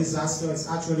issue of disaster is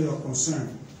actually a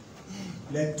concern.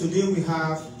 Like today we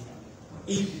have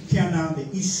in Kenya the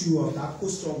issue of that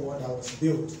coastal wall that was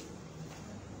built.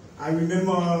 I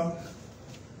remember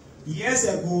years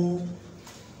ago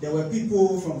there were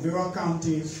people from various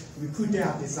counties recruited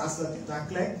as disaster data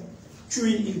clerk,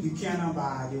 trained in Buchanan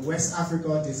by the West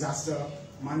Africa Disaster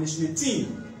Management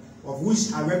Team, of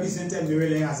which I represented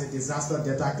Maryland as a disaster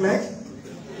data clerk,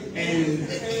 and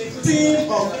team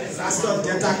of disaster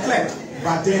data clerk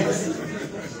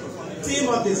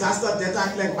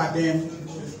by then.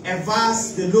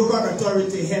 Advised the local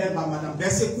authority headed by Madam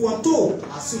Bessie Kuato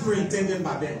as superintendent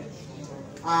by then,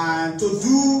 and to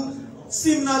do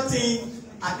similar thing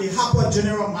at the Harper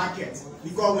General Market,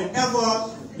 because whenever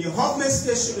the Hoffman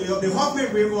station, the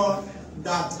Hoffman River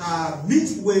that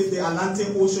meets with the Atlantic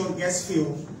Ocean gets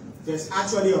filled, there's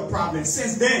actually a problem.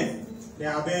 Since then,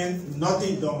 there have been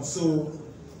nothing done. So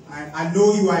I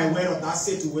know you are aware of that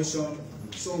situation.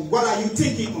 So what are you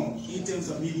thinking on in terms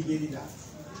of mitigating that?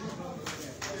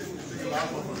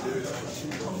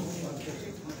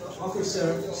 Okay,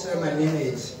 sir, my name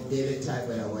is David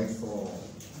Tyler. I work for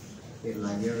the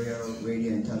Liberia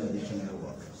Radio and Television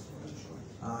Network.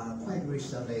 Quite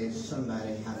recently,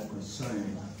 somebody had a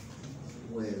concern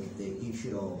with the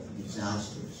issue of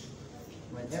disasters.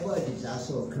 Whenever a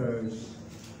disaster occurs,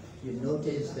 you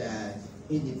notice that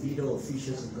individual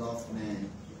officials of government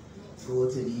go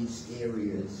to these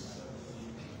areas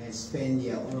and spend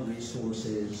their own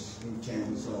resources in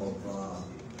terms of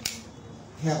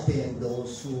helping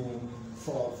those who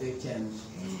fall victims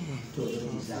to the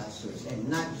disasters, and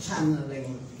not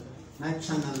channeling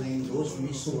those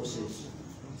resources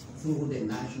through the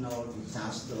National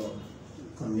Disaster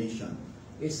Commission.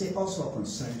 It's also a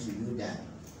concern to you that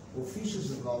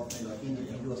officials of government or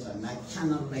individuals are not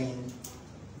channeling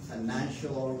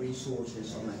financial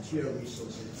resources or material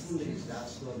resources through the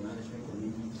Disaster Management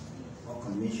Committee or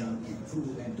Commission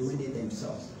and doing it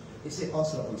themselves. Is it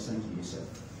also a concern to you, sir?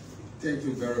 Thank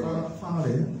you very much.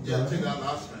 Yeah, take that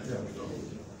last man.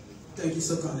 Thank you,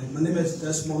 Sir Conley. My name is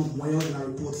Desmond Moyon, and I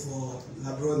report for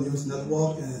Liberia News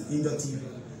Network and India TV.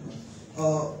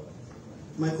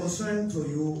 My concern to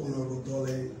you, Honorable Dole,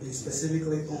 is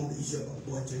specifically on the issue of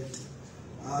budget.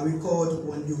 I recalled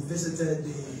when you visited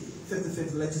the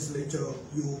 55th legislature,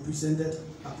 you presented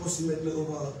approximately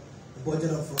over a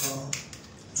budget of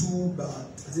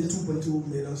 2.2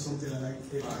 million, something like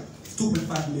that.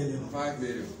 2.5 million. 5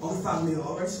 million. Oh, 5 million.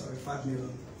 All right, sorry, 5 million.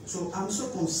 So I'm so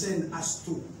concerned as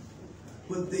to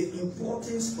with the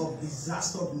importance of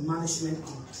disaster management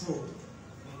control.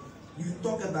 You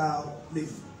talk about the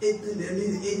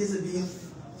agency being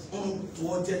on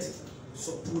budget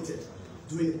supported.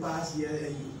 During the past year,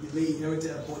 you may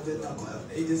inherited a budget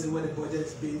agency where the budget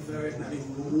is being very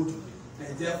removed,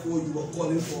 and therefore you were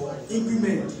calling for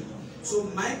increment. So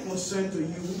my concern to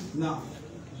you now,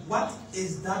 what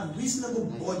is that reasonable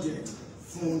budget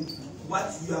from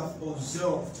what you have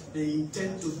observed and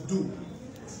intend to do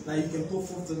that you can put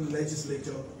forth to the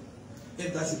legislature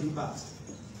if that should be passed?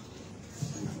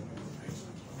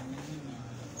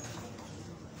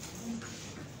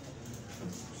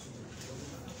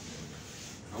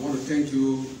 I want to thank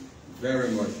you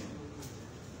very much.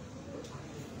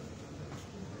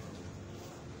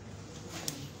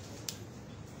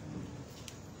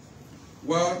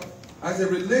 Well, as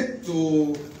it relates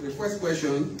to the first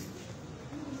question,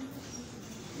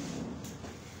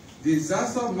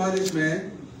 Disaster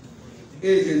Management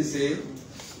Agency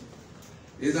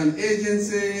is an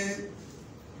agency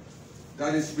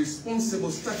that is responsible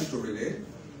statutorily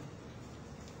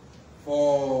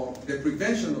for the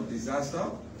prevention of disaster,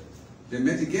 the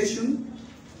mitigation,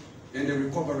 and the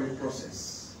recovery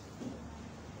process.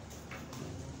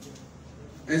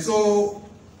 And so,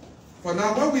 for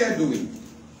now, what we are doing,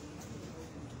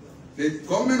 the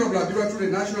government of Liberia through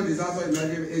the National Disaster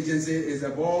Management Agency is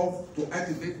evolved to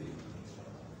activate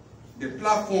the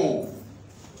platform.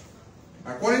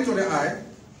 According to the Act,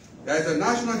 there is a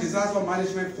National Disaster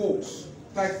Management Force,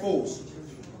 Taskforce,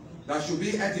 that should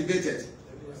be activated,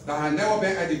 that has never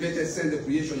been activated since the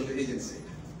creation of the agency.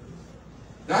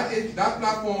 That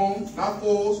platform, that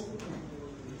force,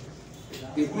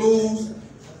 includes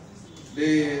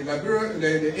the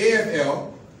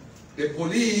AFL, the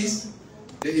police,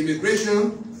 the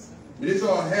immigration, Ministry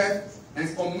of Health,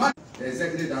 and command the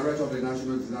executive director of the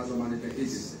National Disaster Management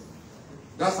Agency.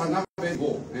 That's another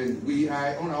goal, and we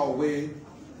are on our way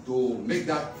to make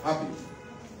that happen.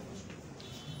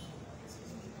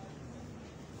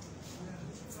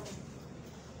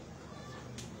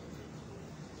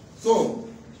 So,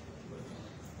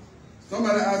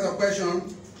 somebody asked a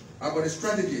question about the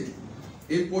strategy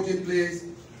put in place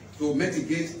to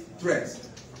mitigate threats.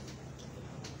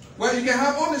 Well, you can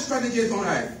have all the strategies on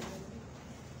right,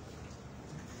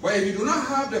 but if you do not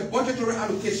have the budgetary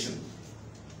allocation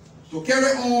to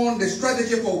carry on the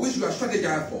strategy for which you are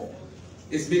strategizing for,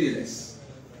 it's meaningless.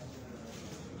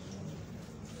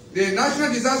 The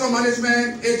National Disaster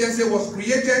Management Agency was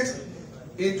created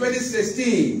in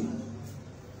 2016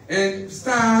 and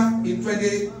staffed in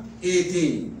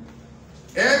 2018.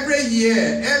 Every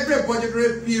year, every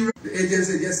budgetary period, the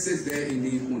agency just sits there in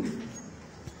need money.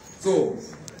 So,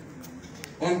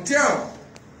 until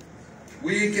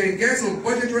we can get some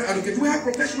budgetary allocation, we have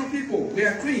professional people, we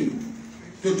are trained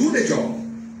to do the job.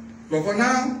 But for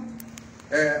now,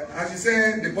 as you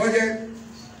said, the budget,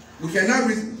 we cannot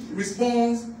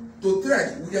respond to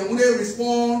threats. We can only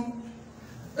respond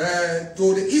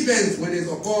to the events when it's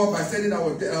occurred by sending our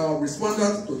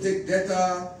responders to take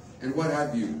data and what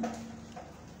have you.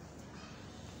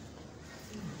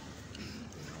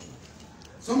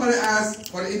 Somebody asked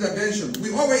for the intervention.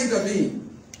 We always intervene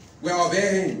with our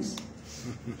bare hands.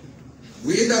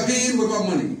 We intervene with our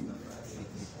money.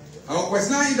 Our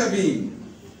Kwesna intervene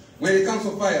when it comes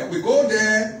to fire. We go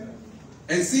there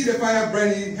and see the fire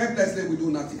burning, helplessly we do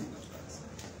nothing.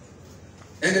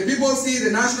 And the people see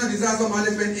the National Disaster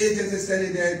Management Agency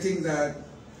standing there, think that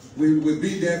we will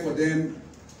be there for them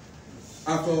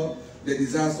after the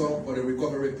disaster or the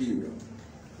recovery period.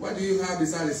 What do you have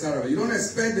besides the salary? You don't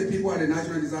expect the people at the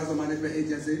National Disaster Management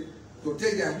Agency to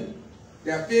take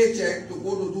their paycheck to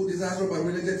go to do disaster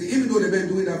related things, even though they've been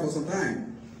doing that for some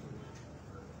time.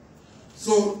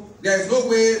 So there is no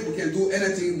way we can do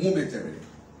anything momentarily.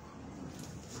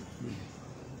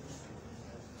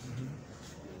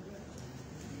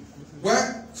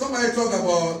 Well, somebody talked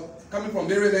about coming from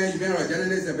Maryland, you've been a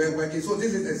journalist and been working. So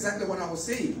this is exactly what I was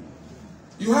saying.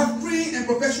 You have trained and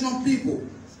professional people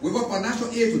with a financial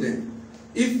aid to them.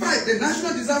 In fact, the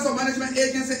National Disaster Management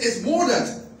Agency is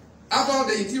modeled after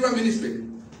the Interior Ministry.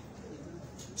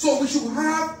 So we should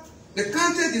have the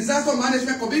County Disaster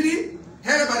Management Committee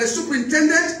headed by the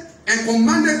superintendent and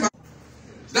commanded by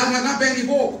that has not been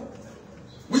involved.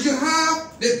 We should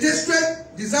have the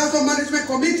District Disaster Management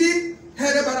Committee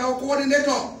headed by our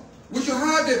coordinator. We should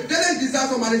have the Village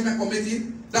Disaster Management Committee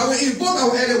that will involve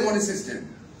our early warning system.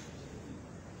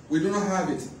 We do not have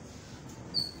it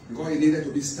because it needed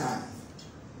to be staffed.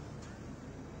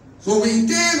 So we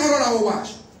intend under our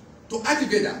watch to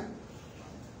activate that.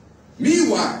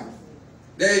 Meanwhile,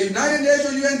 the United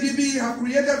Nations UNDP have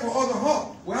created for all the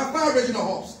hubs. We have 5 regional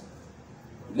hubs.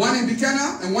 One in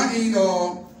Buchanan and one in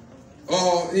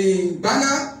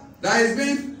Banga that has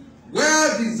been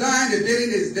well designed. The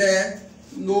building is there,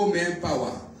 no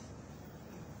manpower.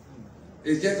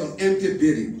 It's just an empty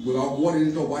building without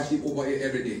coordinator watching over it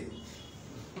every day.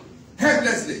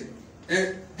 Helplessly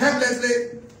and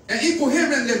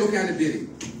incoherently looking at the building.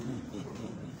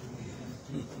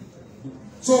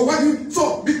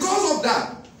 So because of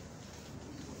that,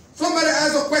 somebody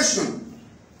asked a question.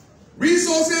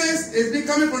 Resources is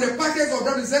becoming from the packets of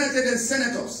representatives and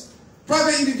senators,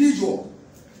 private individuals.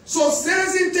 So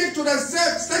citizens take to the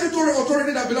statutory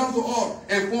authority that belongs to all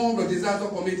and form the disaster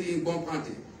committee in Bon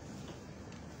County,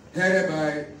 headed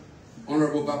by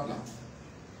Honorable Bapla,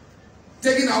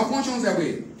 taking our functions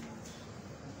away.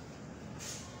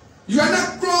 You are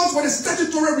not crossed for the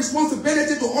statutory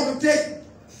responsibility to undertake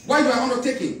what you are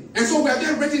undertaking. And so we have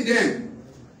just written them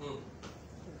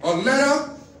a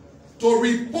letter to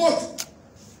report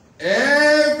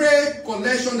every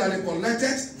collection that they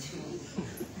collected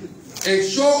and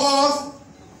show us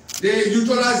the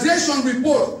utilization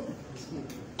report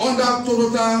on that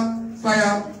Toyota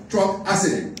fire truck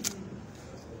accident.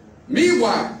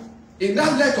 Meanwhile, in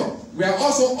that letter, we are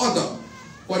also ordered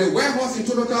for the warehouse in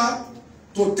Toyota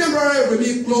to temporarily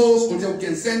remain closed until we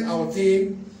can send our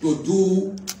team to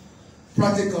do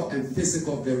practical and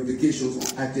physical verifications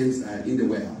on items in the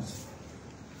warehouse.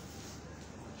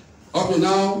 Up to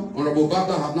now, Honorable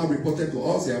Bapla have not reported to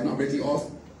us, they have not written us,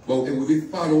 but it will be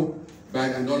followed by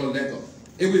another letter.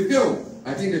 If we fail,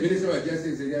 I think the Minister of Justice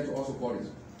is here to also support it.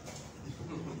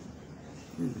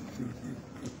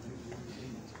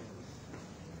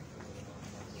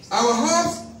 Our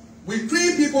hubs, we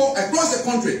train people across the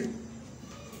country,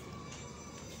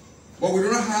 but we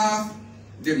do not have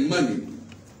the money,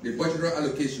 the budgetary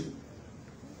allocation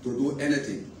to do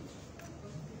anything.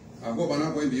 I hope I'm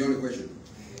not going beyond the question.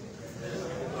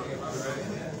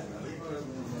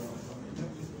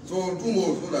 So 2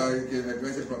 more so that I can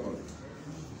address it properly.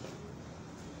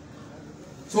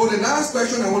 So the last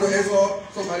question I want to answer,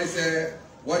 somebody said,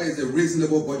 what is the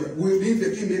reasonable budget? We need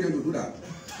 15 million to do that.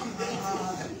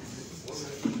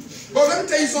 But let me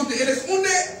tell you something, it is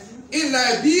only in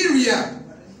Liberia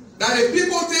that the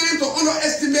people tend to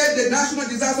underestimate the National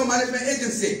Disaster Management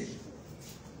Agency.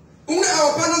 Only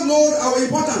our partners know our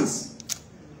importance.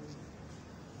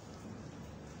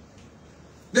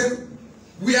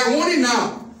 We are warning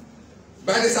now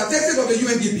by the statistics of the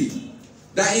UNDP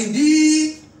that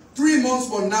indeed 3 months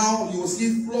from now you will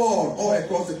see flood all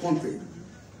across the country.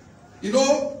 You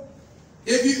know,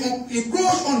 if you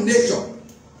encroach on nature,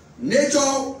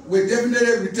 nature will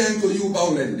definitely return to you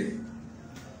violently.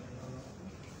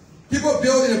 People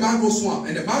build in a mangrove swamp,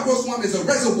 and the mangrove swamp is a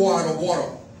reservoir of water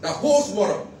that holds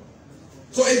water.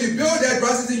 So if you build there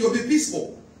dry season, you'll be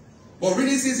peaceful. But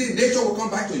rainy season, nature will come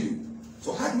back to you.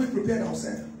 So how do we prepare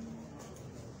ourselves?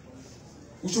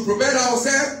 We should prepare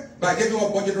ourselves by getting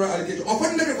our budgetary allocation.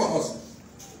 Unfortunately for us,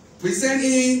 we send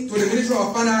in to the Ministry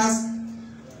of Finance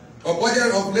a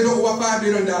budget of little over $5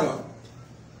 million.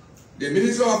 The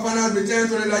Ministry of Finance returns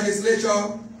to the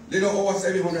legislature little over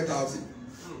 700,000.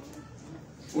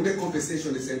 Only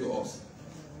compensation they send to us.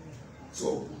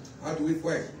 So how do we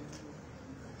work?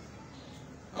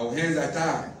 Our hands are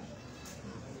tied.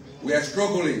 We are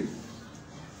struggling.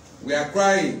 We are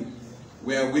crying.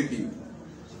 We are weeping.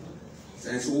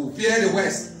 And so we fear the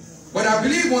West. But I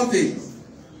believe one thing,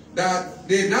 that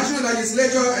the National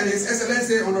Legislature and His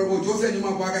Excellency Honorable Joseph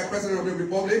Nyuma, President of the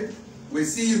Republic, will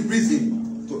see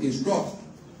reason to instruct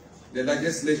the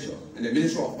legislature and the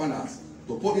Ministry of Finance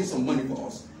to put in some money for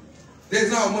us. There's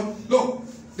now money. Look,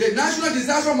 the National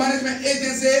Disaster Management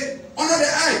Agency, under the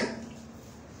Act,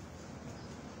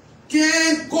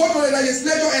 can go to the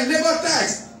legislature and labor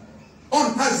tax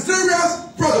on hazardous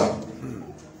product.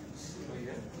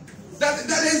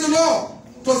 That is the law.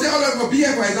 To say, for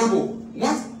beer, for example,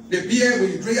 once the beer,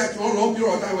 when you drink it for a long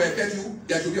period of time will affect you,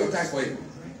 there should be a tax for it.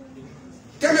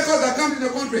 Chemicals that come to the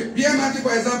country, beer market,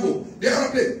 for example,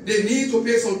 they need to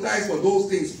pay some tax for those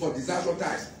things, for disaster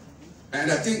tax.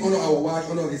 And I think under our watch,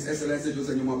 under His Excellency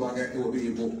Joseph Nyuma, it will be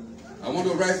invoked. I want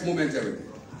to rise momentarily.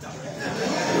 Thank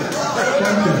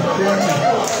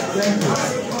you.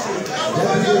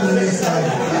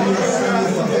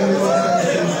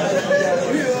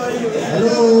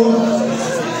 Hello.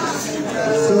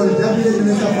 So the Deputy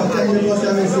Minister for Technical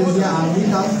Services here and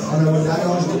meet us on our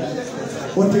dialogue.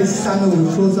 What is Sano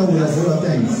will close up with a lot of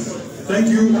things. Thank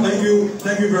you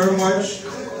very much.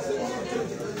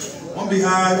 On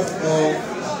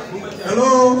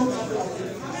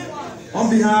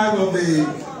behalf of the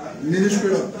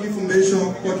Ministry of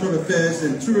Information, Cultural Affairs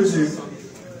and Tourism,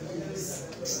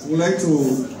 we'd like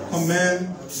to commend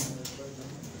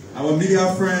our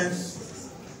media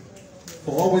friends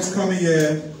for always coming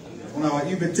here on our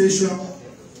invitation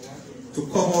to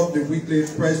cover the weekly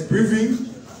press briefing.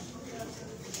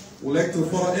 We'd like to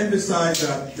further emphasize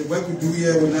that the work we do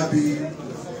here will not be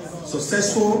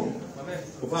successful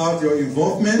without your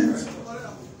involvement,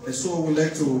 and so we'd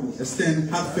like to extend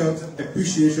heartfelt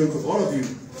appreciation to all of you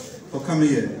for coming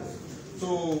here.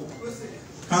 So,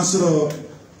 Councillor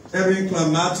Edwin Kla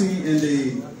and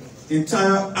the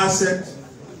entire asset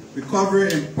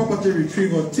recovery and property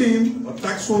retrieval team or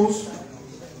Taskforce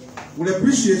will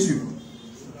appreciate you.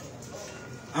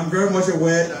 I'm very much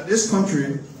aware that this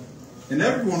country and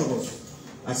every one of us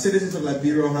as citizens of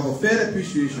Liberia have a fair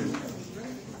appreciation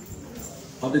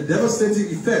of the devastating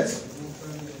effect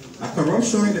that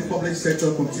corruption in the public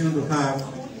sector continues to have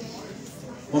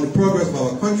on the progress of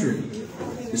our country.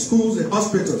 The schools, the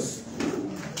hospitals,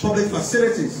 public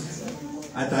facilities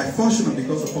are dysfunctional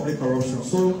because of public corruption.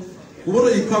 So we want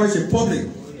to encourage the public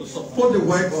to support the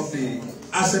work of the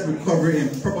Asset Recovery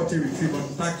and Property Retrieval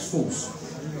Taskforce.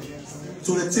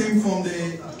 To the team from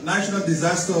the National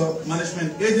Disaster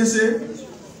Management Agency,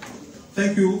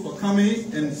 thank you for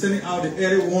coming and sending out the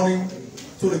early warning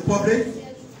to the public.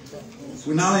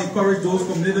 We now encourage those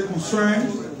community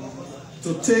concerned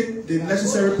to take the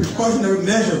necessary precautionary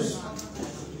measures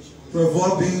to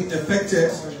avoid being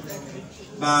affected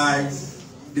by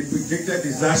the predicted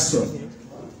disaster.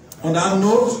 On that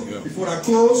note, before I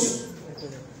close,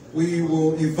 We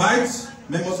will invite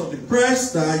members of the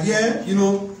press that are here. You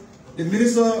know, the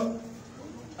Minister,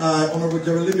 Honorable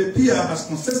Jeremy Pia, has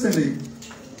consistently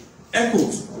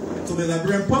echoed to the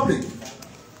Liberian public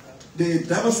the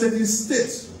devastating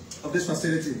state of this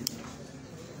facility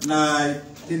and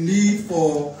the need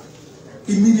for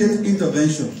immediate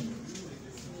intervention.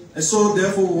 And so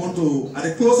therefore we want to, at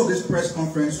the close of this press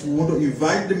conference, we want to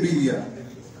invite the media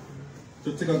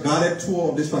to take a guided tour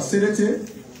of this facility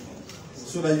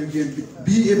so that you can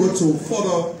be able to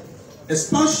further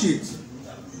expatiate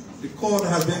the call that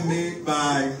has been made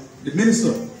by the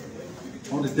minister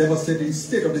on the devastating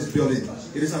state of this building.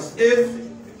 It is as if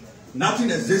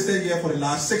nothing existed here for the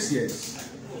last 6 years.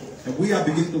 And we are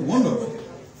beginning to wonder.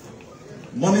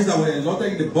 Monies that were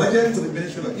allotted in the budget to the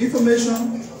Ministry of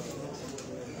Information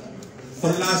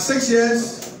for the last 6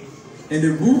 years, and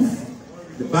the roof,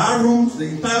 the bathrooms, the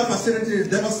entire facility is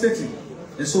devastating.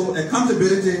 And so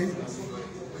accountability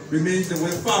remains the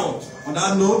way forward. On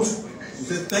that note, we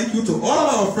say thank you to all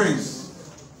of our friends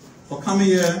for coming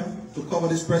here to cover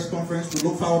this press conference. We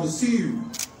look forward to see you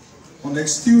on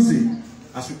next Tuesday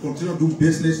as we continue to do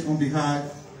business on behalf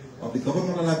of the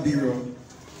government of Liberia.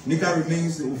 NICA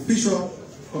remains the official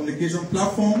communication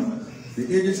platform, the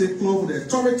agency clothed with the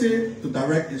authority to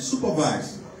direct and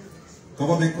supervise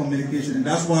government communication. And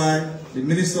that's why the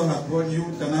minister has brought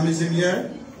new dynamism here.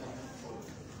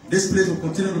 This place will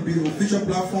continue to be the official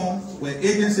platform where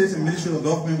agencies and ministries of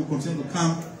government will continue to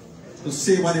come to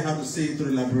say what they have to say to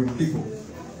the Liberian people.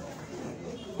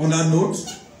 On that note,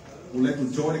 we'd like to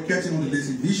draw the curtain on today's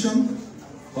edition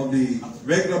of the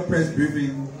regular press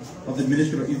briefing of the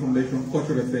Ministry of Information,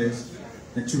 Cultural Affairs,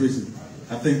 and Tourism.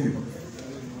 I thank you.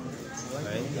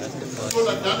 So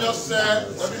like Daniel said,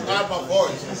 let me add my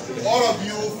voice. All of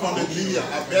you from the media,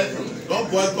 I beg you, don't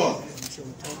boycott.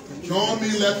 Join me,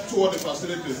 let's tour the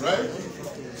facilities, right?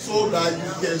 So that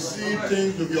you can see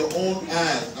things with your own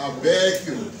eyes. I beg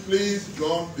you, please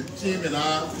join the team and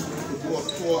I to do a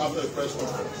tour after the press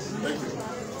conference. Thank you.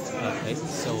 Okay,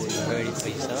 so you heard it for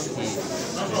yourself. He's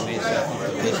the Minister of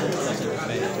Information, Cultural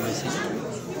Affairs and Tourism,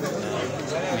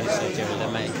 Minister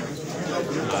Jeremy Kla.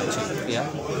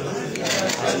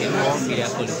 Asking all media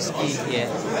colleagues here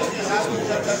to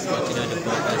continue the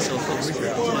broadcast. So folks,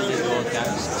 continue the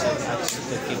broadcast. Ask you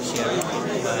to keep sharing,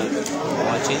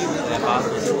 watching. We're about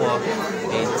to tour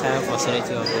the entire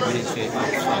facility of the Ministry of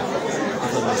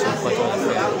Information, Cultural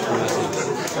Affairs and Tourism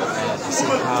to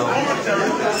see how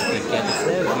we get a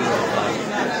clear view of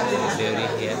the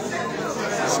building here.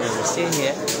 So we stay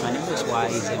here. My name is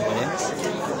Y.E. Williams.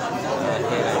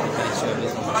 Here at the Ministry of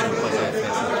Information, Cultural Affairs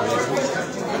and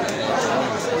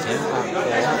Tourism.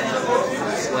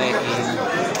 Wherein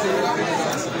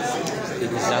the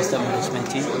disaster management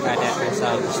team gathered us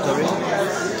out the story,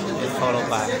 and followed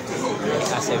by the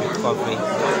asset recovery and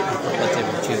property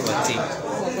retrieval team,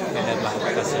 headed by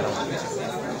Professor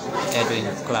Edwin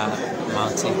Kla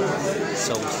Mountain.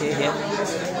 So we stay here,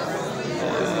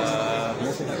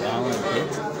 moving around a bit.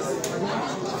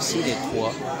 To see the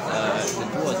tour, do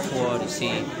a tour to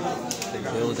see the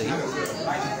building,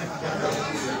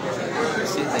 to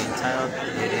see the entire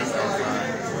building of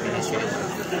Ministry of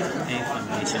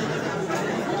Information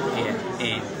here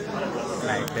in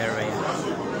Liberia.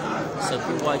 So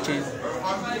keep watching,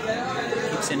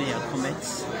 keep sending your comments,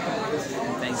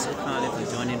 and thanks so kindly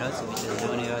for joining us, which is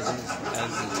joining us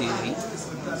as the TV.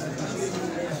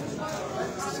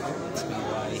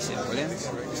 It's been Y.E. Williams.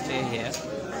 Stay here.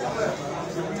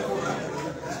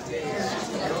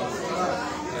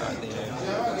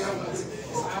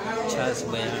 Charles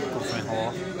William Conference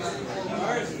Hall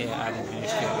here at the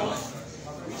Ministry of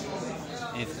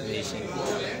Information.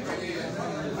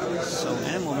 So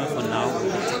in a moment from now, we'll be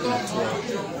taking a tour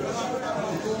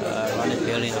around the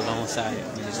building alongside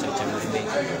Minister Jeremy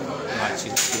Kla.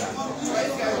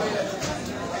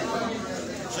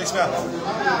 Shakespeare, I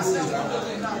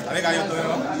think I am doing it.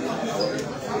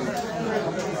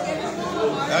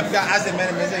 I've got as the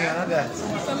man missing another.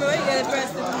 So where you get the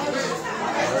president?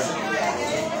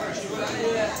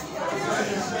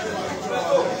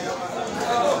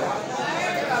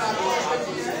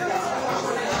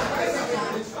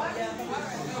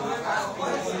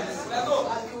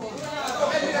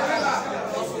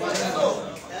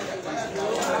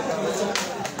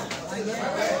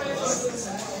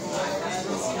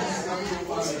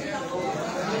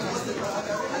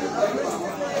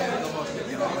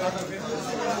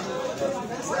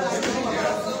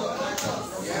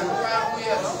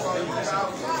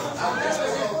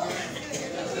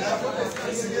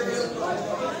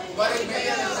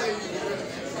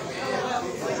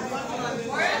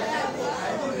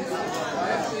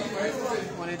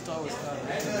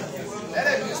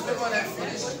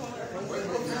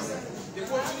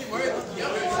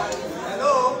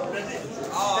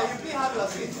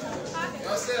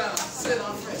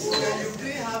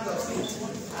 have your seat.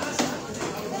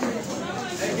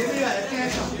 They give you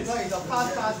attention because it's a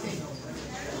fast thing.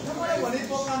 Normally when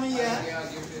people come in here,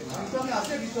 I'm talking, I'll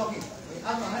still be talking.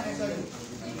 I'm not answering you.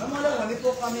 Normally when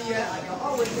people come in here, I can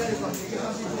always tell the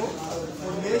communication people to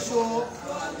make sure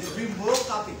they bring more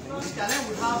copy. The challenge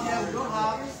we have here, we don't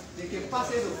have the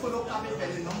capacity to follow copy per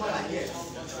the number are here.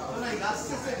 So now you got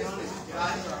 60 on the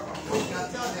right? You can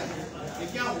tell them it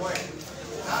can't work.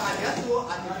 Now I get to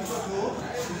and the people do,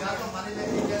 you got to manage the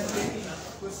agency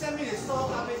to send me the store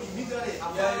copy immediately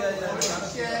after we can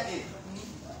share it.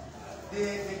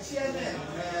 The chairman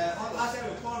on asset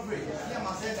recovery, he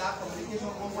must send that communication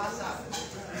on WhatsApp.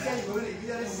 He said he will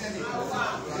immediately send it.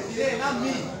 The delay, not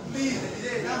me. Please, the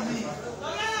delay, not me.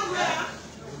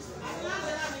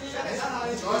 That's how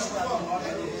it goes. The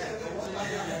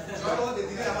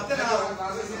delay, I'm telling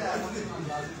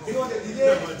you know the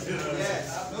delay. Yes.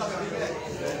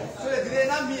 So the delay,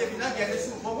 not me if you don't get it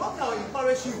soon. But what can I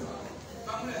encourage you?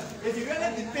 If you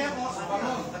really depend on someone,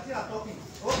 I think I'm talking.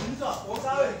 Oh, you know, what's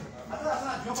that? I thought that's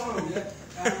not jump on the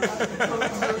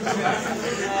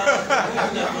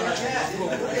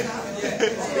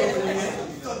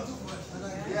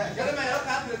yeah, get him a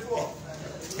cut to the floor.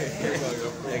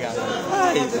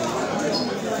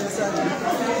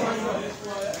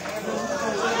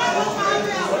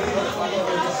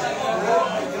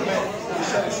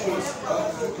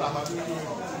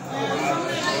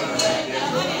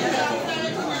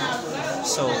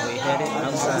 So we headed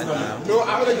outside now. No, I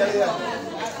would get it.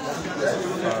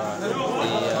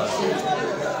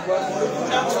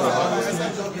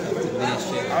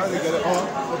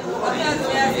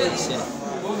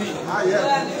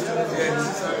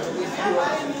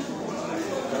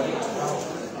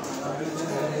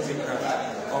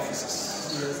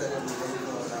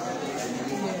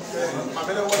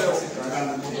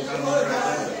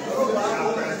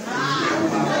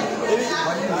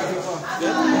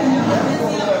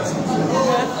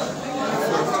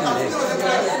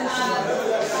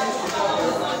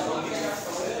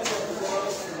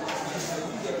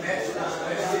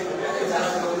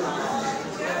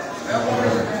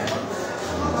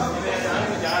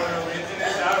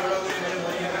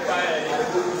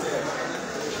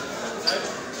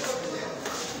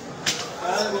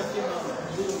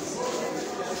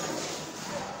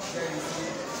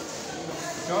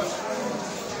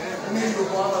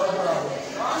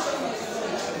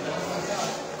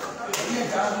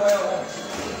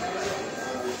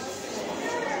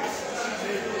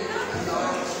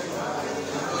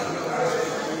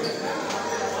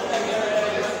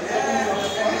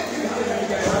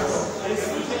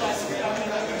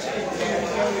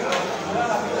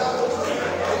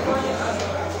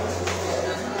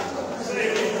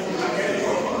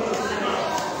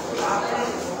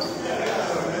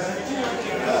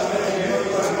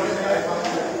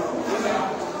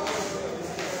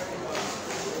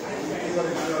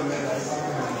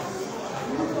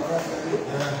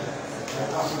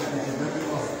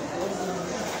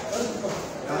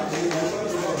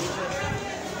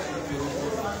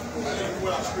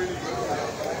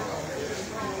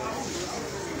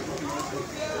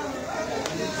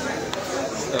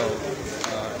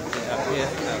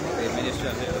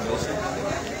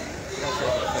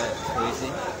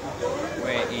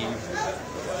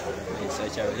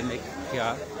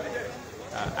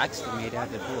 Asked the media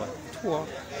to do a tour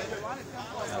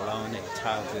along the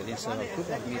entire building. So a group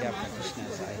of media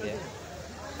practitioners are here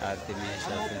at the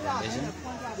Ministry of Information.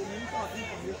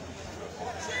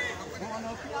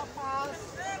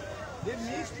 The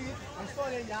ministry and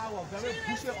Story Yard were very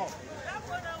bushy up.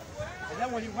 And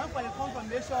then when you went for the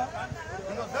confirmation,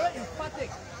 it was very emphatic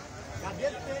that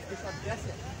this place is a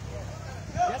desert.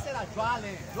 Desert a dry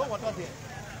land, no water there.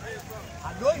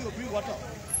 I know you bring water.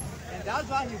 And that's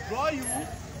why he brought you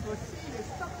to see the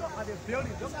structure of the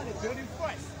building. Look at the building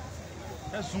first.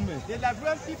 The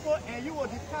Liberian people and you will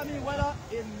determine whether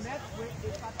it met with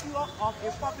a particular of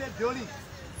a public building.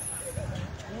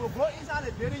 You will go inside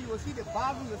the building, you will see the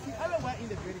bathroom, you will see everywhere in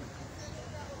the building.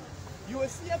 You will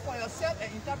see it for yourself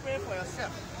and interpret it for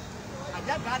yourself. I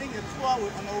just got in the tour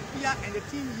with Opia and the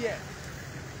team here.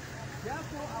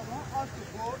 Therefore, I want us to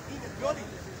go in the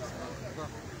building.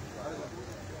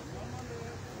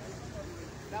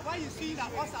 That's why you see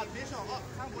that observation,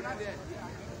 can't go down there.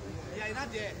 Yeah, you're not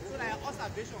there. So like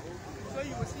observation. So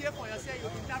you will see it for yourself,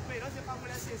 you interpret. Don't say, okay,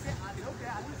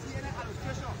 I don't see any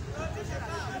illustration. They say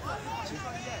that the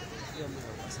people here.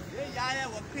 They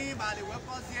were clean by the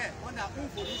workers here on their own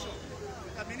position.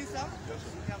 The minister,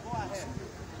 you can go ahead.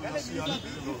 Let the minister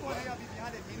be before they be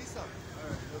behind the minister.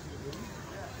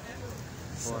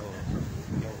 So,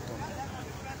 we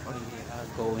are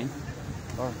going.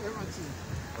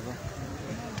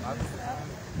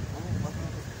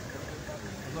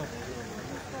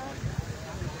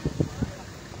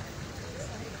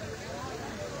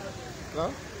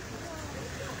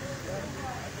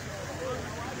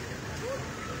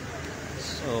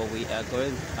 So we are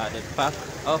going at the back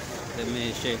of the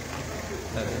Ministry of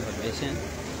Information.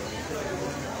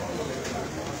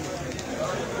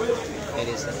 It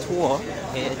is a tour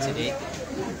here today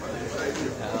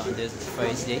on this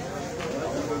Thursday.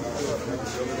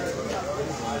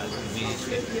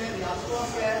 Ministry.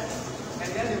 And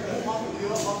then they move on to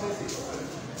your offices.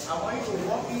 I want you to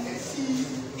walk in and see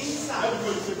inside.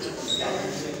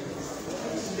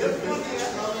 This one here,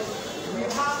 we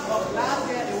have of last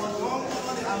year, it was wrong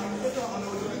on the administration on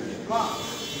the ground.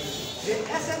 The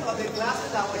essence of the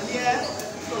classes that were here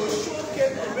to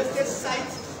showcase touristic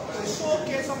sites, to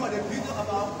showcase some of the beauty of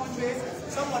our country,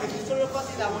 some of the historical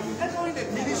things that when you enter in the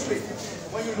ministry,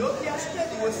 when you look here straight,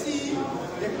 you will see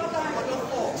the Cllr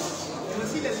waterfall, you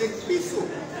will see the Lake Piso,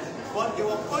 but it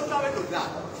was contrary to that.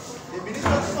 The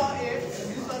minister saw it, the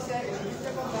minister said it should be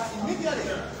taken down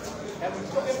immediately. And we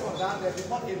took it from down there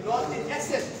because it lost the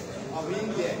essence of being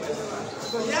there.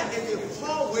 So here is the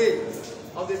hallway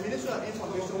of the Ministry of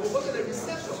Information. We'll go to the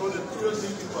reception. So the tourism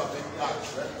people have been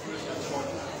taxed, right?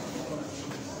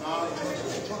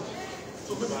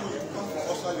 So maybe when you come from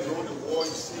outside, you know the war,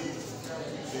 you see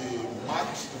the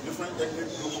march, the different ethnic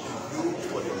groups, the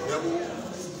youth or the devil.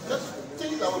 Just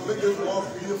things that will make it more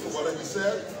beautiful. What he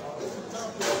said, it's the time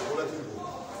to let it go.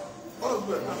 All of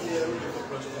you are coming here with different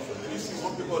pressures. You see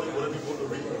some people they let me go to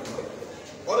read.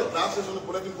 All the classes on the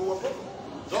bulletin go were broken.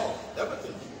 Job,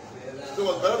 everything. So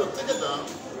it was better to take it down,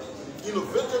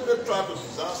 innovatively try to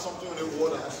design something in the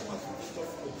world that has so much stuff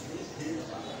to give.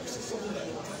 This is something that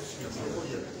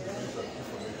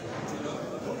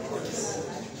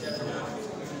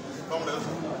come on,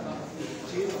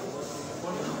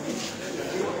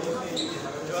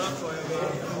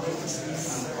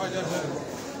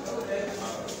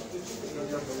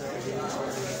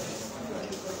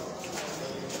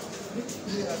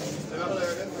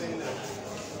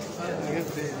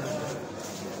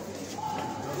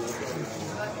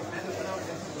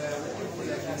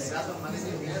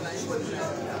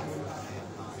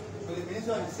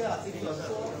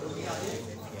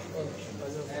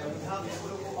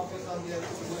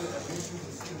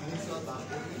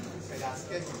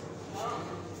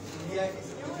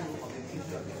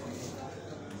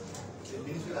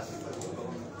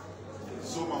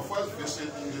 So my first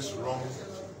visit in this room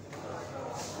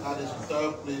had this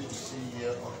entire place you see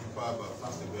here occupied by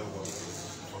plastic ware was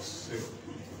for sale.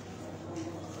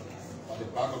 At the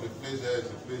back of the place there is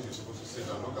the place you're supposed to sit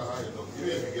down. Look at how you look. Even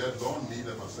if you get don't leave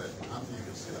them aside until you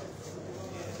can sit down.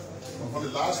 On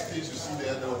the last piece you see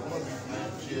there was one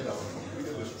big chair that was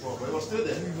completely destroyed, but it was still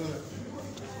there.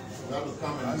 You have to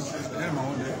come and sit there.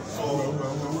 So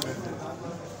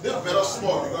they're better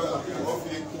small because I think all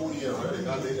feeling cool here, right? They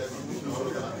got later. It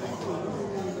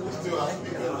still has to be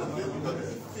better than this because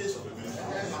it's the face of the ministry.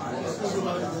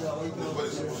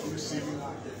 Nobody's supposed to receive it.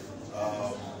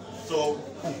 So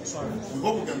we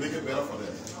hope we can make it better for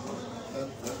them.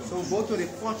 So go to the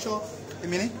culture,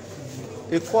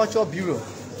 the culture bureau.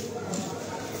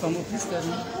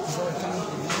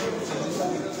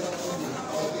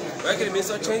 Where can the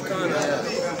minister change on?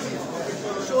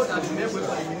 Show that you met with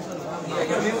the minister.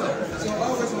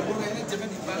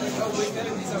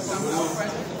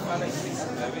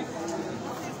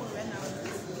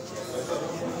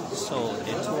 So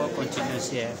the tour continues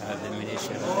here at the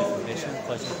Ministry of Information,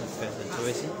 Culture, Affairs and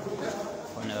Tourism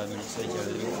on our Minister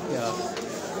Liberia.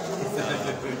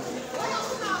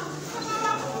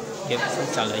 Given some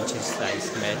challenges that is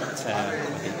met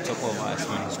the top of our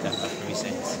minister of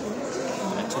recent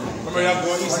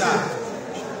things that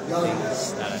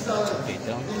are not to be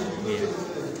done here.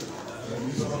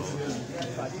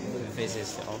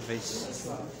 Visits the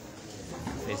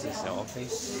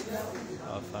office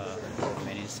of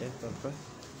Minister Proper.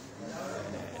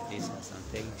 These are some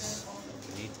things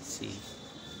we need to see.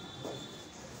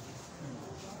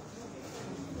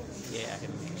 Yeah, the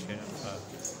Ministry of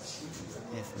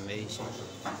Information.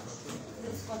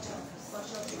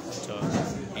 So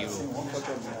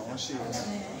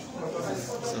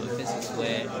this is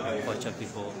where culture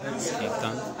people can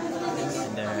come,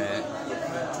 and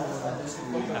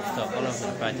after all of the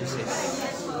practices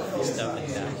and stuff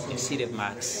like that, you see the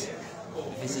marks.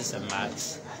 This is a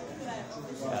marks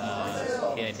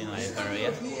here in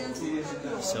Liberia.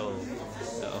 So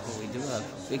we do have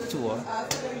a big tour.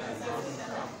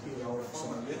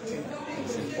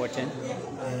 It's important.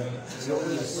 So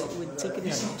we're taking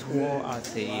a tour at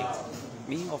the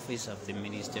main office of the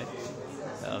minister,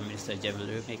 Minister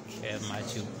Chairperson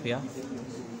Matthew Pia.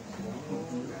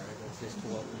 This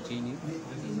tour continue.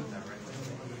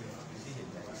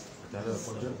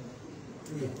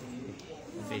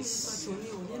 This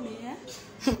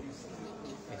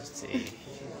is the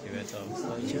Director of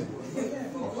Cllr.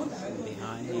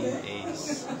 Behind him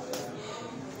is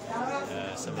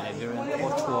some Liberian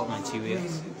tour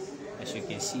materials, as you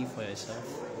can see for yourself.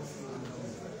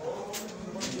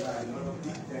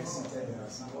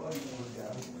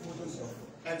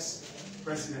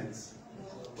 Ex-presidents,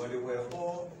 but they were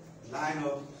all lined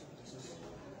up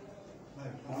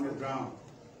on the ground.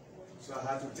 So I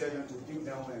had to tell them to pick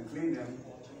them up and clean them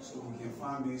so we can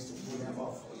find means to pull them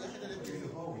off.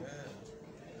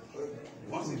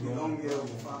 Once they belong here, we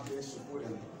find place to put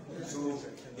them. So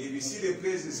if you see the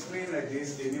place is clean like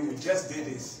this, they mean we just did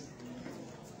this.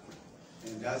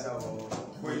 And that's our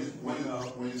when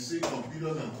you see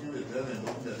computers and things like that and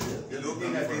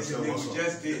looking at this, we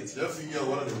just did. Just figure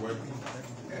what they working.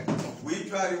 We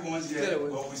tried it once here,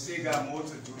 but we still got more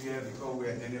to do here because we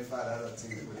identified other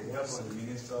things with the help of the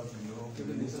minister of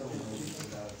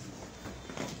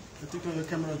Take on your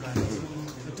camera, guys.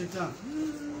 Take down.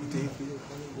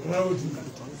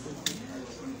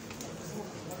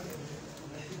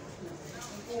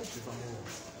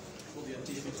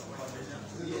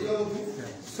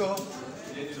 So,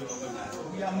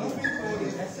 we are moving to the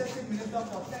Assistant Minister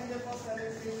for Technical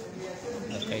Services.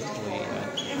 Okay, we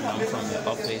are now from the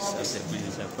office of the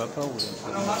Minister proper. We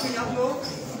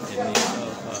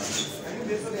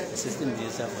Assistant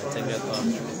Minister for Technical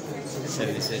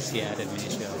Services here at the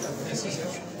Ministry of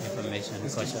Information,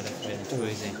 Culture, Affairs and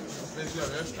Tourism.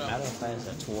 Matter of fact, it's a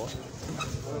tour,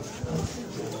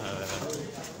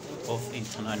 both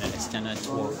internal and external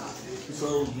tour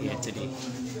here today.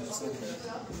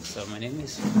 So my name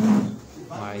is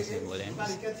Williams.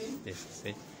 This is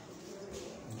it.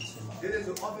 This is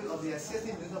the office of the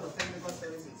Assistant Minister for Technical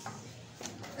Services.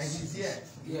 And he's here.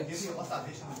 Yes. Give you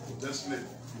observation. Definitely.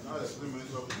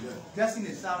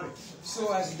 Definitely, sorry.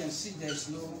 So as you can see, there's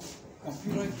no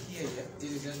computer here yet.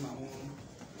 This is just my own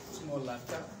small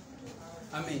laptop.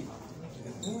 I mean,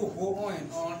 we will go on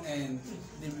and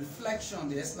the reflection,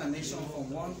 the explanation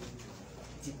from one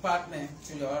department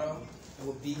to the other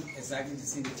will be exactly the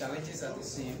same. The challenges are the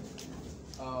same.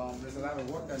 There's a lot of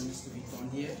work that needs to be done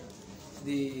here.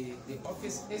 The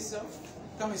office itself,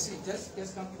 come and see, just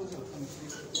come closer, come and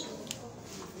see.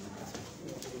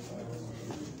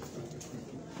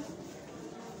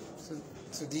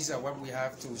 So these are what we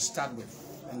have to start with,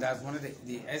 and that's one of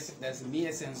that's the main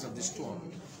essence of the store.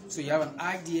 So you have an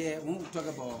idea when we talk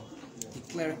about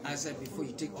declaring asset before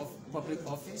you take off public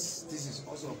office. This is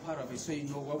also a part of it, so you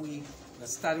know what we are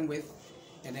starting with,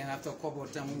 and then after a couple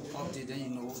of times we update. Then you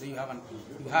know, then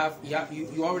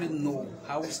you already know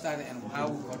how we started and how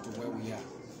we got to where we are.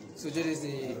 So that is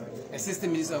the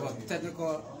Assistant Minister of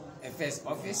Technical Affairs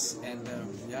Office, and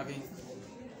we're having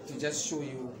to just show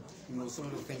you, some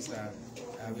of the things that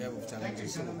we have with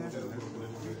challenges.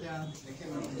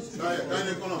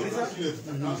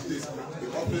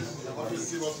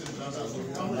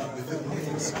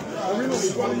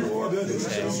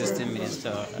 Assistant Minister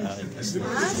of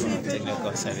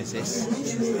Technical Services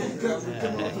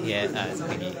here at the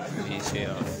Ministry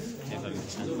of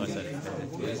Information, Culture,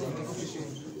 Affairs and Tourism.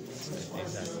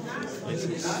 This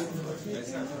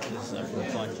is a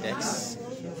front desk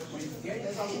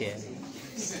here.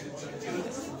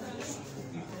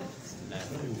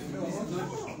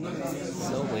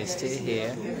 So we stay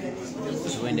here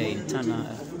doing the internal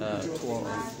tour of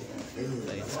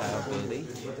the entire building.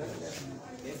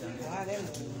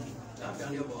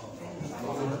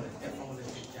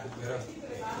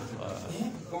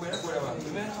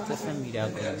 Different media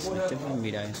groups, different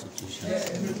media institutions.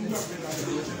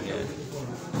 Yeah.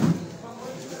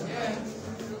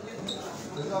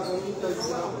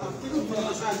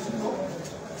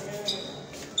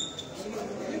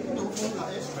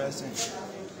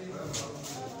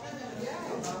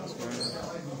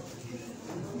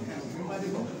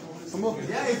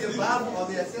 There is the bar of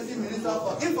the Assistant Minister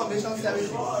for Information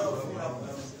Services.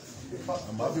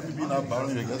 I'm happy to be in that bar,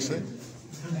 you can say.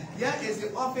 Here is the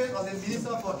office of the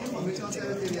Minister for Information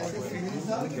Services, the Assistant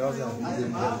Minister. And the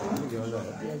bar. I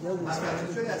can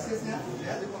show the assistant.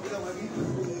 There is the computer working.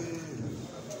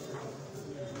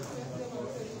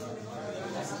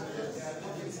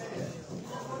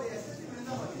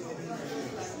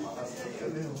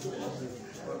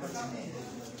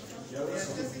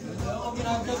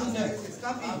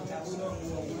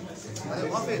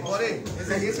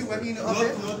 Is working in the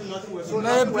office? So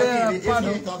not working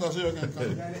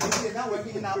not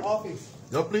working in our office.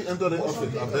 You please enter the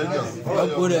office. I beg you.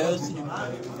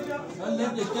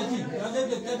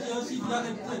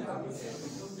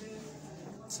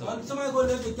 So, action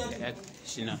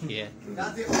here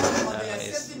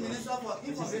is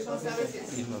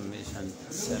information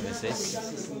services.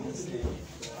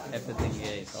 Everything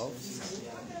here is off.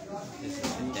 This is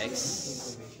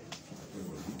index.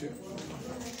 You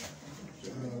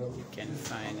can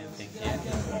find anything here.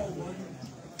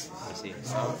 You see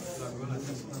it's off.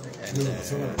 And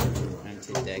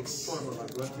anti-dex.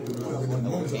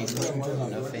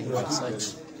 Nothing as such.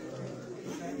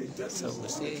 So we're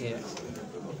still here.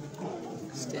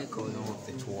 Still going on with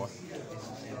the tour.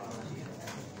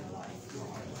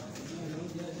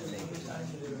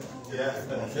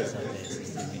 Office of the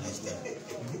Assistant Minister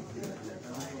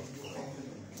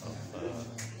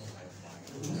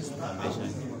of Information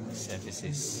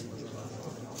Services.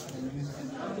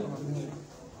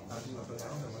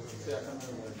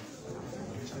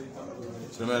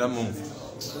 So, madam, move.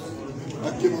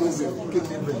 Keep moving. Keep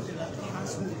moving.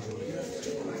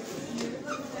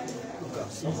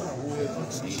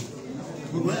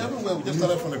 We went everywhere. We just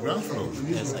started from the ground floor.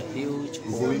 There's a huge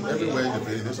going everywhere in the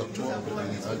building. There's a tour.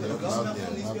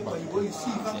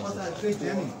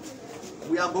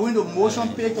 We are going to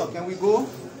motion picture. Can we go?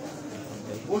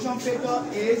 Motion picture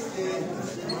is the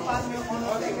department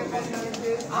honor secretary.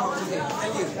 They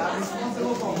are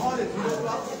responsible for all the video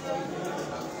clubs.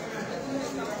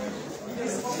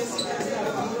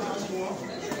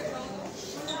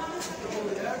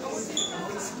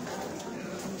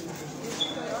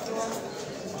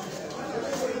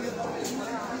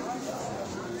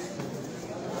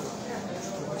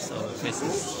 So this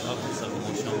is Office of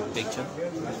Motion Picture.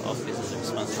 Office is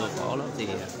responsible for all of the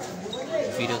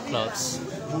video clubs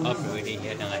operating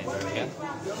here in Liberia.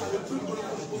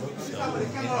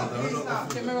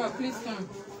 So, please come.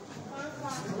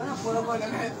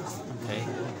 Okay.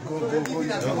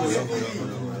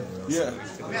 Yeah.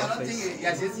 I don't think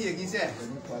it's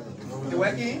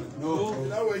working? No.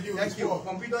 Not working. Thank you.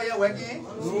 Computer here working?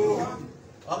 No.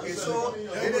 Okay, so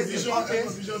it is the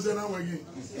office.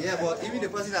 Yeah, but even the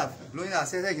person that blowing our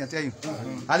I can tell you.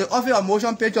 At the office of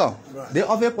motion picture, they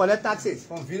offer collect taxes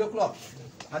from video club.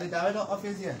 At the director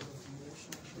office here.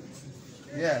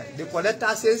 Yeah, they collect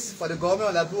taxes for the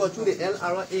government that do through the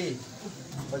LRA.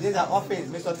 But this is our office.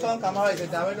 Mr. Tom Kamara is the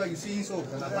director. You see, so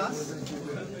can I pass?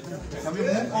 Can we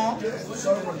move on?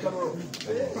 Sorry for the camera.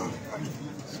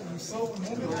 So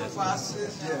move fast.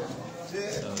 Yeah. So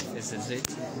this is it.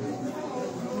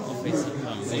 Office of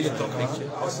motion picture.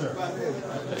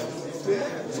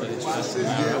 So it's just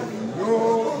no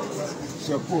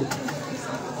support.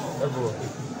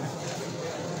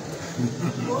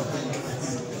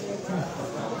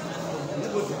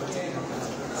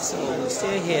 So we're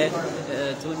still here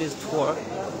doing this tour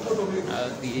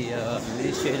of the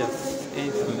Administrative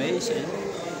Information,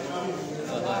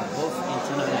 both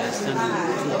internal and external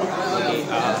tour. We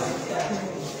are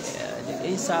the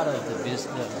inside of the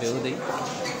building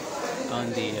on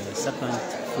the second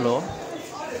floor.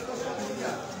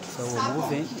 So we're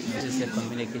moving. This is the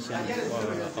communication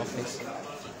office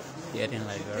here in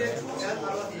Liberia.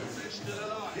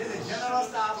 This is the general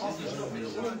staff office.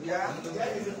 Yeah,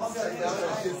 there is the office.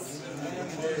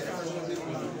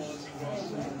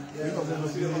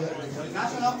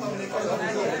 National communication.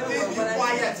 Please be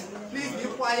quiet. Please be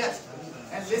quiet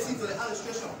and listen to the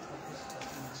illustration.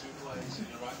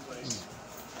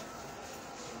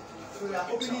 So we are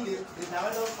opening the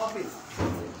director's office.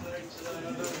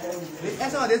 The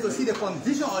essence of this to see the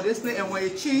condition of this place, and when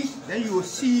it changes, then you will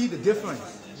see the difference.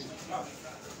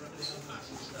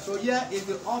 So here is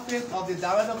the office of the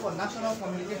Director for National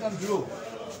Communication Bureau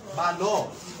by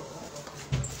law.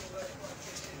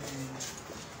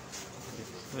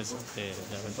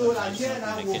 So like here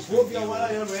now we'll go here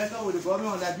while you're registered with the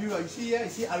government of Liberia. You see here, you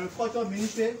see Agriculture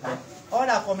Ministry, all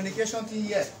that communication thing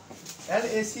here,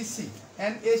 LACC,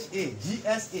 NHA,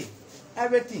 GSA,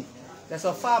 everything. There's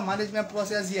a file management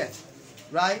process here,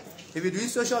 right? If you're doing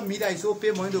social media, you still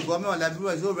pay money to the government of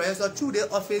Liberia, you still register through the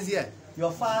office here.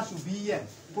 Your file should be here.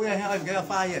 Put your hand up and get your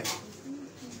file here.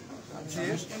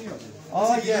 See?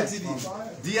 Oh yes,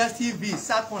 DSTV,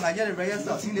 SATCON, I get the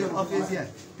register in the office here.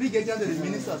 Please get down to the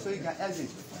minister so you can exit.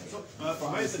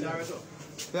 Where is the director?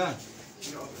 Yeah.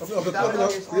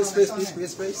 Create space, please, create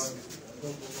space.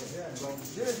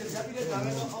 Here is the deputy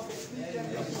director office.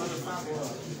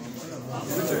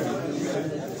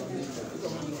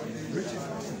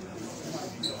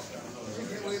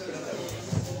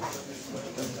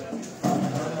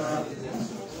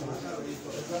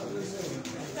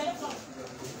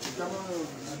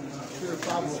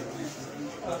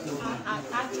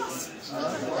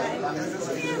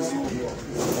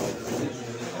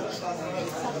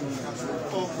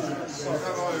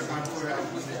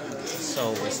 So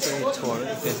we still tour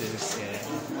because it's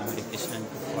communication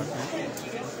department.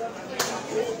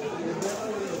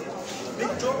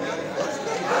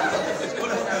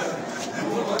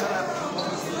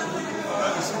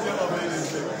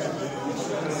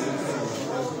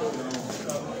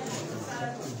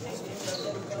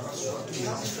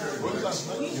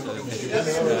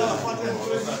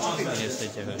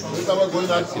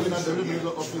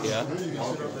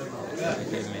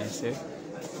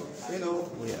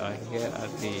 We are here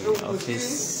at the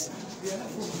office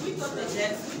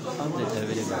of the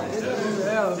Deputy Minister.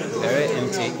 Very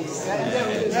empty.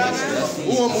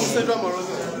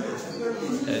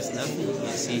 There's nothing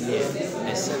you see here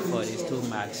except for these two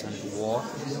marks on the wall.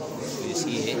 You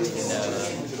see it in the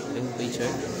little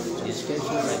picture.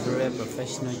 Description Liberia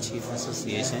Professional Chief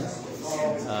Association,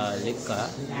 Cllr.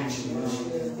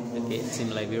 Okay, Team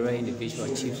Liberia Individual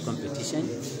Chief Competition.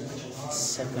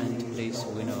 Second place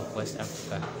winner of West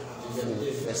Africa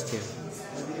Food Festival.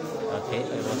 Okay,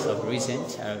 it was of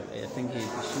recent. I think you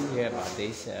should hear about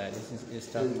this. This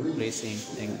took place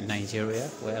in Nigeria,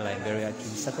 where Liberia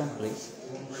came second place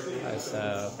as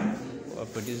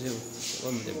producing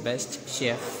one of the best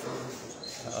chef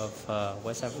of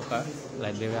West Africa.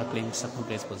 Liberia claimed second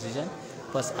place position.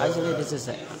 But actually, this is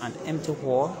an empty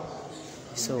wall,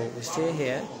 so we stay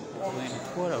here. We're in a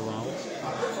tour around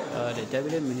the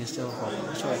Deputy Minister of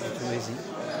Culture and Tourism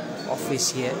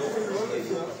office here.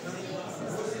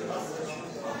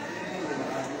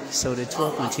 So the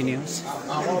tour continues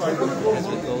as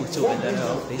we go to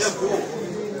another office.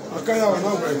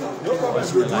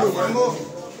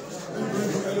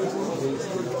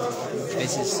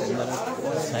 This is another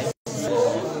tour site.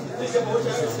 This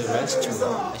is the restroom,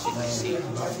 as you can see.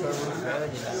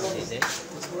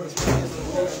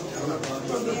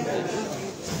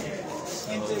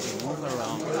 So we move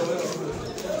around.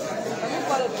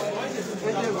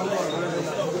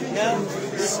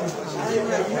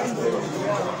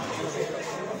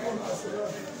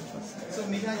 So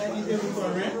Mika, you need to for a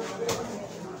rent?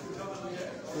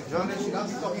 The journalist should not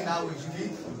be talking now, we should be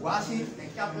watching and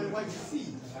capturing what you see.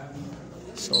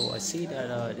 So I see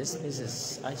that this place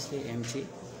is actually empty.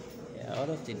 All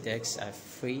of the desks are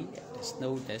free. There's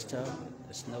no desktop,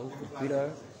 there's no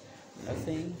computer,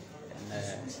 nothing.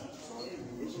 And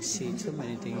you see too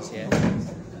many things here.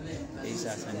 These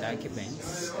are some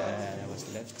documents that was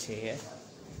left here.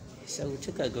 So we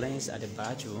took a glance at the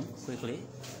bathroom quickly.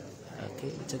 Okay,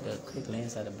 we took a quick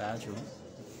glance at the bathroom.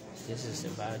 This is the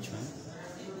bathroom.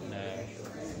 And,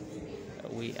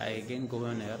 we are again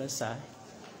going on the other side.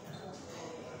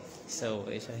 So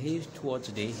it's a huge tour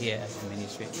today here at the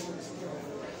Ministry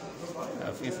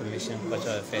of Information,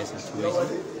 Cultural Affairs and Tourism.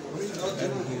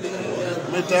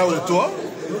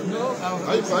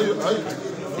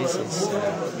 This is the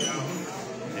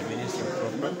Ministry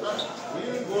of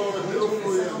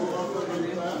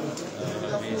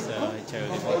Minister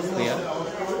Edwin Kla.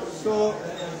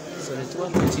 So the tour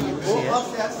continues here.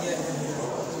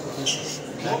 This is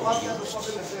not used.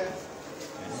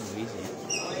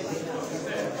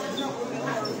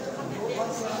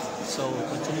 So we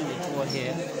continue the tour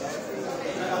here. We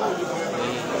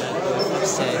have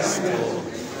access to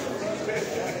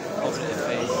public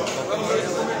affairs.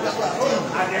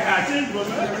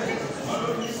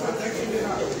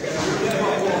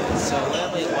 So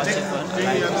wherever you're watching from, I'd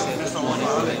like to say good morning,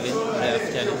 good evening, good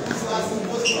afternoon.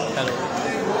 Hello,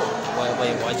 wherever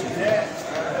you're watching from.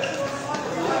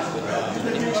 My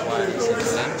name is Warren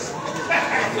Sinclair.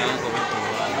 I'm now going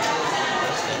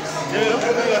to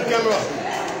the camera.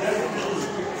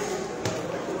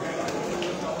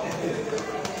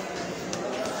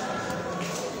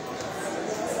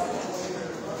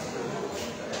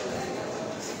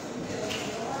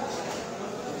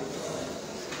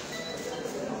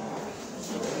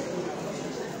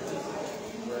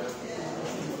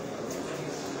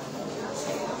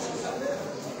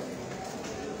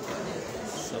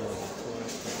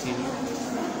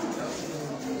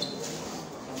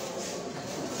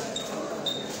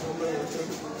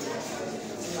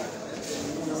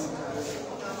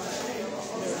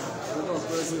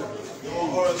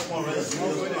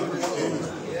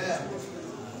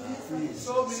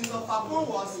 So Minister Fakon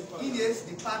was in his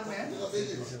department.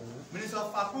 Minister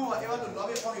Fakon was able to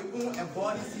lobby on his own and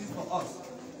body things for us.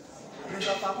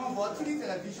 Minister Fakon bought 3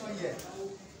 television here.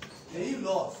 They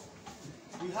lost.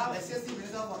 We have Assistant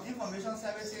Minister for Information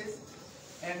Services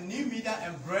and New Media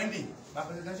and Branding by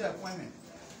presidential appointment.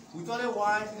 We told them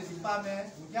why in the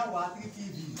department, we can't watch 3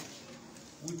 TV.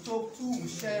 We talked to, we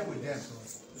share with them.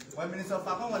 When Minister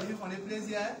Fakon was living from the place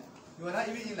here, he was not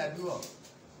even in Liberia.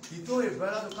 He told his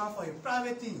brother to come for his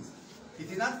private things. He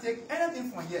did not take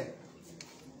anything from here.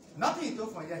 Nothing he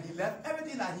took from here. He left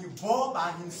everything that he bought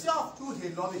by himself through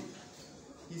his lobby.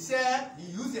 He said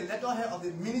he used the letterhead of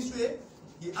the ministry.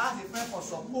 He asked the friend for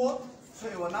support, so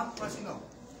it was not personal.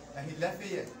 And he left it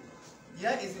here.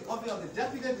 Here is the office of the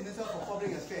Deputy Minister for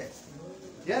Public Affairs.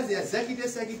 Yes, the Executive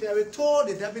Secretary told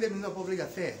the Deputy Minister of Public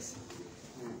Affairs.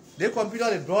 They computer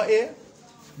they brought it,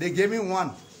 they gave me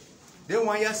one. They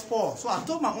 1 year spoil. So I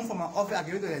took my own from my office, I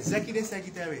gave it to the Executive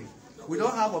Secretary. We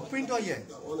don't have a printer yet.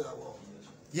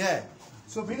 Yeah.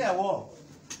 So bring that wall.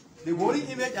 The golden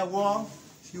image at wall,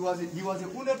 he was the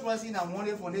only person that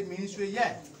wanted from the ministry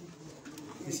yet.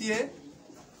 You see it?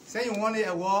 Say you wanted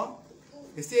a wall,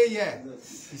 he said yeah.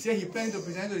 He said he planned to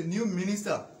present to the new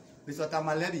minister, Mr.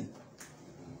 Tamalebi.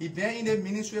 He been in the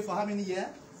ministry for how many years?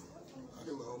 I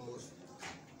think almost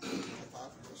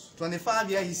 25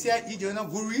 years. He said he did not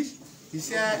Gurish. He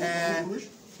said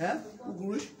huh? Who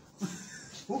Gurish?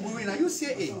 Who Gurish? Now you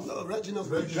say it. No, Reginald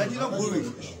Gurish.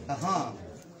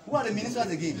 Who are the ministers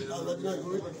again? Reginald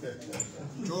Gurish.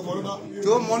 Joe Monuba.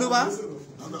 Joe Monuba.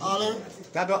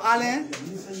 Dr. Allen.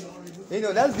 You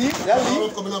know, that's deep.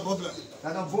 Coming up Bobler.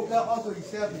 Dr. Bobler also is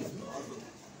serving.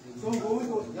 So we go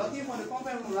to your team on the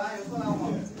conference room, right?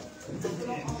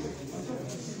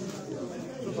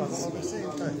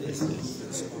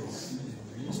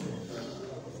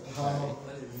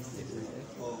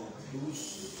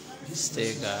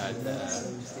 Still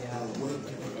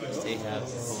have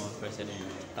former President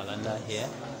Kalanda here,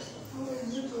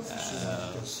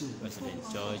 President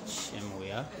George M.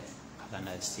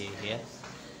 Kalanda is still here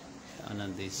under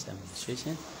this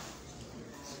administration.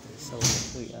 So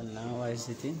we are now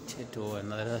visiting to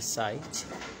another site.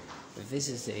 This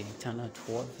is the internal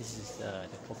tour. This is the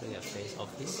Public Affairs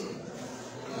Office.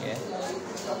 Yeah.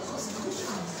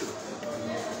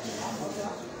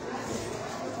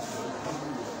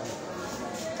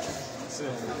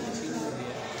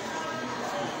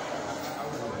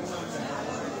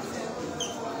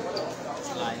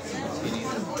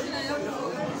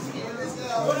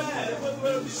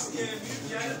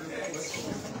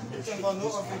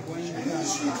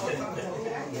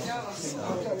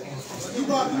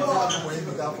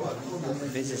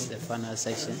 This is the final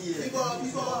section. The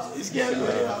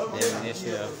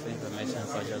Ministry of Information,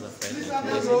 Cultural Affairs and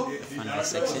Tourism, final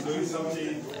section. These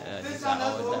are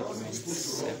all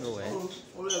documents everywhere.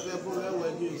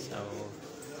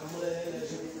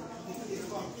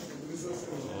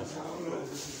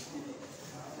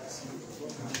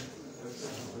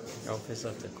 Office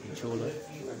of the Controller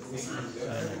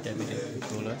and the Deputy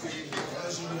Controller.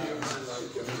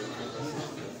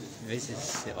 This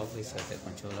is the office of the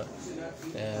Controller,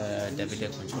 Deputy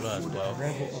Controller as well.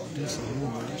 Deputy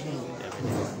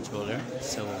Controller.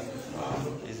 So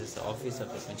this is the office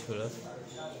of the Controller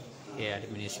here at the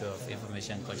Ministry of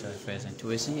Information, Cultural Affairs and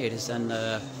Tourism. It is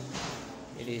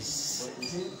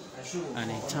an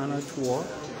internal tour,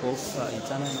 both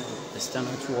internal and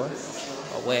external tour,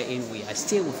 wherein we are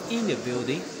still within the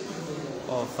building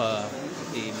of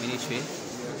the ministry,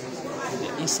 the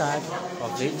inside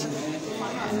of it,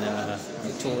 and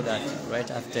we're told that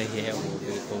right after here we'll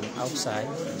be going outside.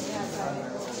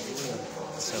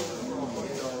 So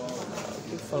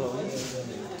we follow it.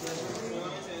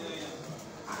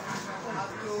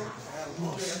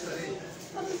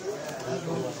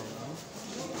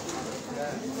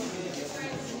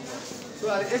 So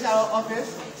at the HR office,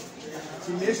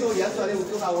 she made sure yesterday we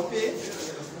took our pay.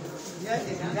 Yes,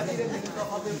 it's the Deputy Minister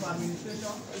Office for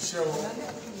Administration.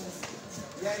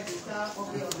 Yeah, it's the staff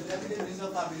office of the Deputy Minister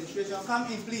for Administration.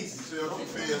 Come in, please. So you have to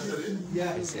pay yesterday?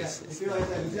 Yeah, yes.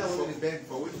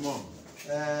 For which month?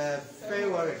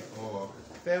 February. Oh, okay.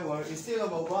 February. It's still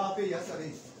about what I paid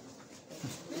yesterday.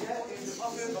 Yeah, it's the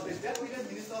office of the Deputy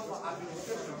Minister for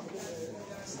Administration.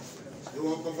 You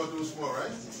won't come for too small,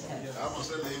 right? I must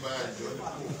say, maybe I enjoy it.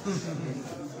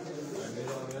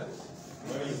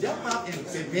 Just park in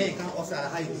the bank account outside.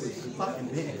 How you do it? You park in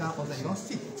the bank account outside. You don't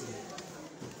stick.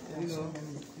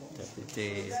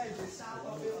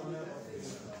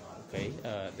 Okay,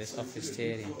 this office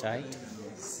stayed in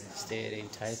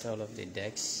tight. All of the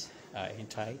decks are in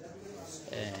tight,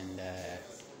 and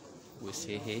we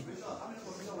stay here.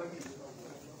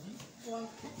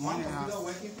 One computer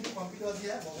working, two computers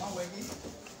here, but one working.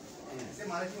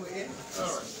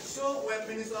 So when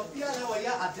Minister Cllr was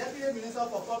here, a Deputy Minister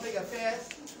for Public Affairs,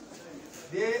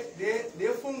 they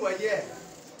phone were here.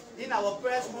 In our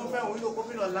press conference, we look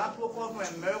open a land protocol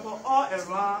from America all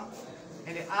around,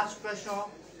 and they ask questions,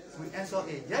 we answer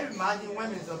it. Just imagine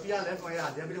when Minister Cllr left from here,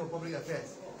 a Deputy for Public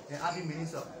Affairs, and Acting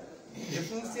Minister. The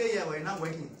phone stay here, we're not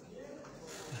working.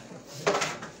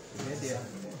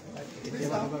 Please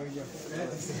come.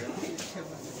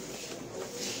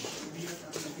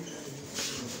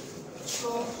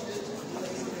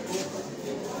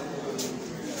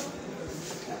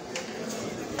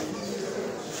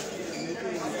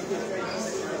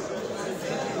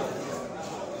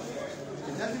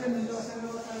 Minister of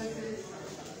Central Services,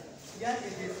 here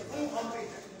is his own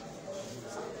office.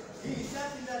 He is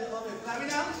just in the office.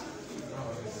 Clarina?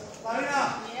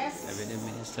 Yes.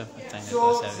 Minister for Technical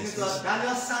So, Services. Mr.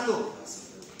 Daniel Sando,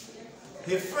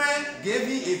 his friend gave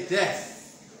him a desk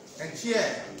and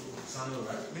chair.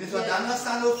 Minister Daniel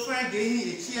Sando's friend gave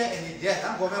him a chair and a desk.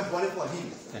 I'm going to body for him.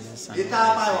 They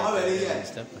tell me already here.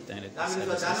 Minister for Technical Mr.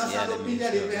 Daniel Services. Sando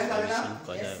painted the place.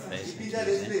 Yes. He painted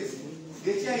this place.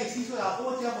 The chair is here, so the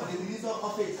whole chair for the minister's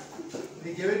office.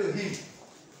 They gave it to him.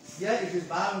 Here is his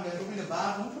bathroom. They open the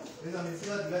bathroom. This is a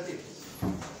ministerial directive.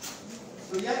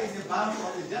 So here is the bathroom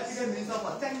of the Deputy Minister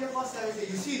for Technical Services.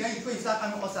 You see, then you start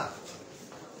coming outside.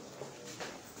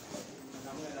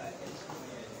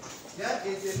 Here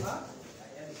is the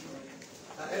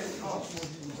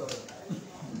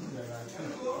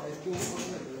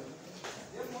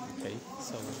Okay,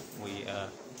 so we are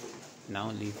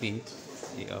now leaving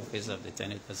the office of the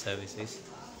Technical Services.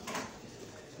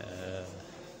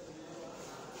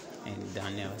 And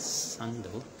Daniel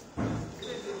Sando.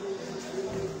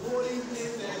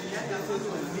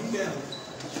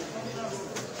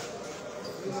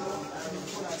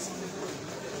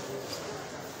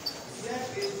 Here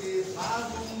is the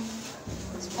bathroom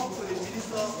up to the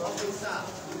minister's officer,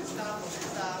 to the staff of the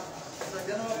staff, the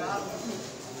general bathroom.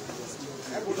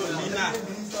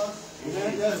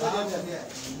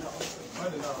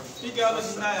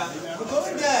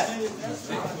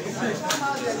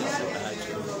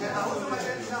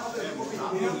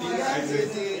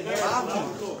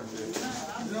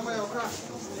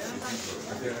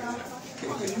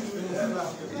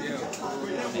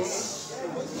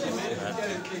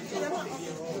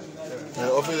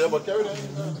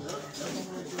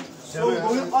 So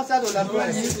going outside of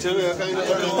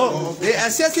the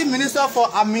Assistant Minister for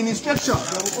Administration.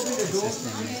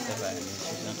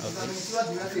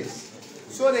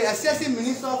 So the Assistant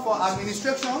Minister for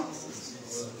Administration.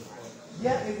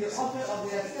 Here is the office of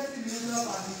the Assistant Minister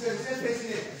for Administration.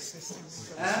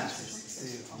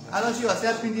 I don't see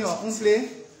yourself printing your own play,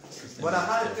 but I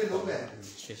had a play over.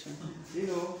 You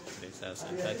know, there's also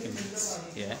documents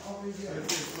here.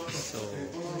 So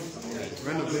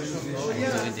we're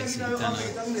doing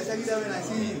this internal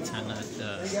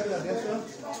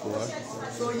tour.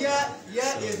 So here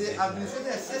is the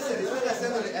administrative assistant,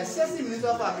 the assistant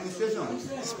minister for administration.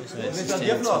 Mr.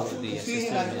 Devlop, you see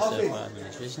him at the office.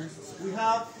 We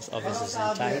have his office is in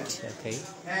tight, okay.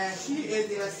 And she is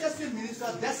the assistant minister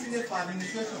designated for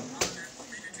administration.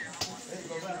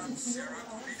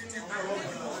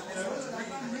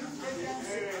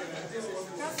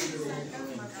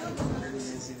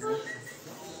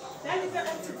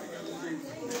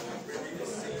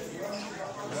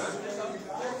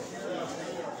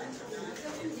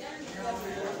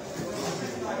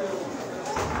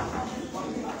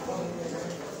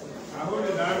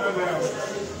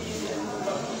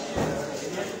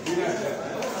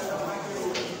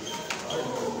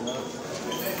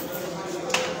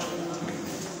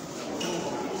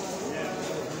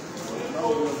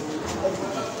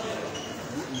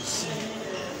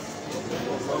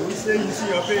 We say you see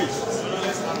your face.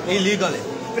 Illegally.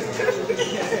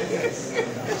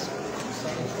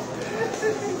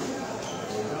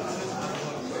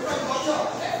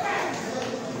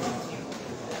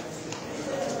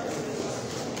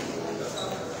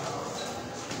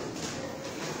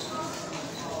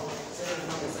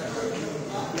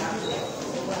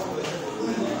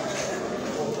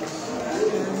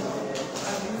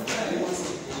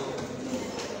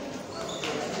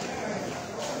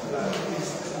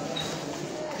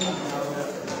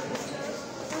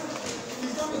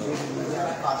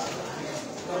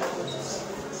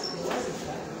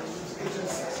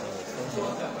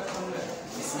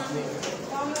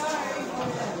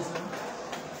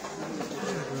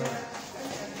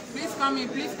 Please come in,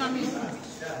 please come in.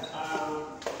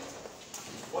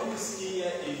 What you see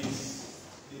here is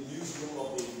the newsroom of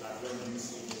the Liberian News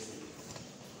Agency.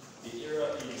 The area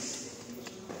is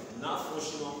not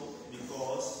functional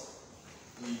because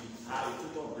we had a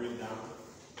total breakdown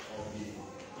of the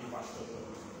infrastructure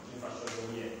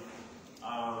here.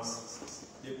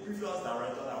 The previous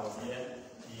director that was here,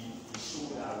 he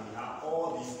showed that we have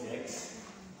all these decks,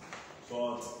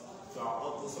 but to our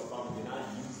utmost surprise, we did not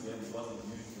use them because the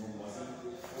newsroom wasn't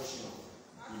functional.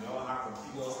 We never had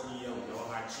computers here, we never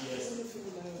had chairs to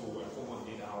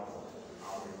accommodate our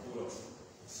reporters.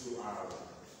 So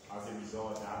as a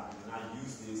result of that, we did not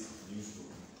use this newsroom.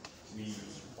 We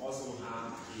also have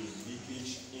a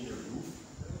leakage in the roof.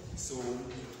 So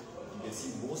you can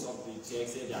see most of the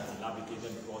checks here, they are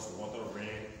dilapidated because water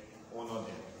ran under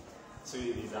them. So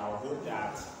it is our hope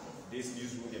that this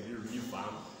newsroom can be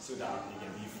revamped so that it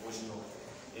can be functional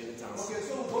anytime.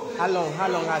 How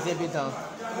long has it been done?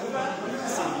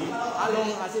 How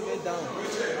long has it been done?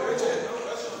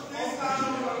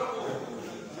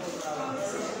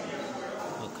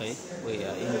 Okay, we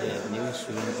are in the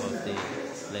newsroom of the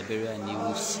Liberia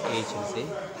News Agency,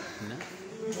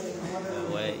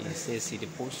 where you still see the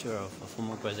poster of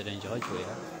former President George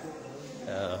Weah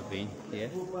being here.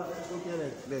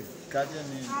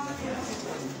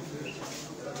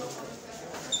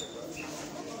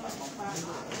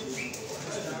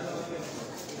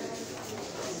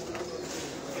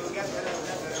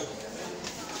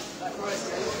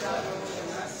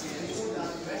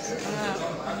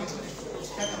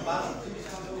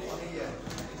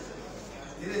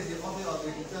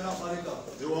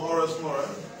 You want RS more,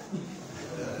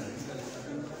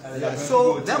 right?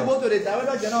 So then go to the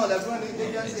Director General of the Government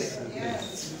Agency.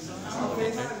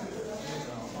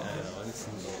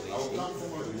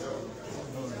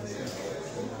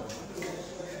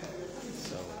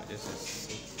 So this is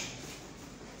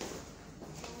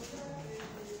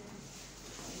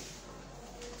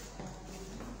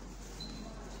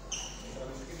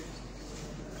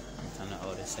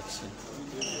another section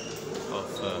of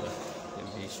the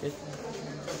ministry.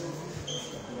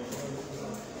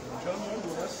 So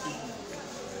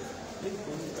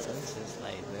this is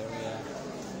Liberia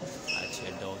at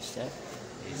your doorstep.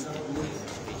 Is the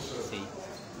HBC.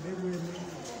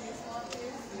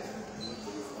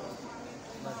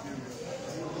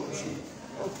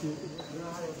 Okay.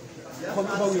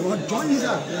 But we want to join this.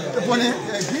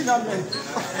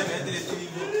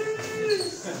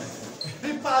 We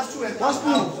pass through and one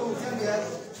spoon.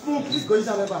 Spoon, please go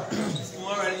inside. Spoon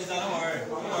already inside, don't worry.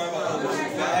 Don't worry about it.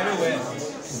 Everywhere.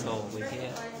 So we're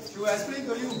here. She will explain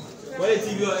to you. What is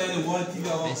TV on and one TV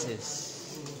on? This is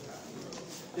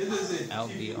I'll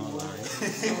be online.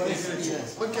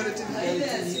 What kind of TV?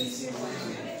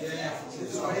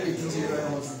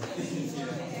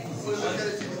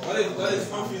 What is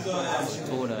phone fees on?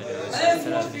 Told her there was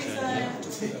television here.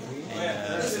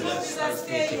 And so that's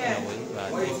taken away by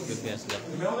the previous level.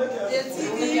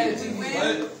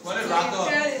 What is wrapped up?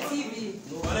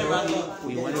 What is wrapped up?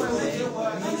 We want to say,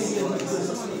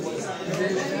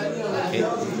 okay,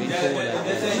 we told her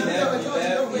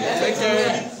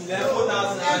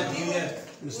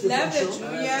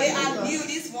They are new,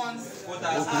 these ones.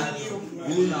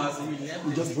 You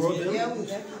just brought them? Yeah,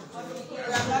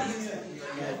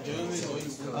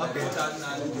 Okay.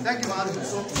 Thank you, Madam.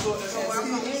 So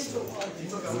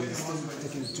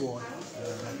taking the tour.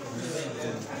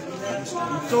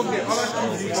 so we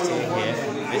stay here.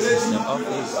 This is the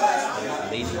office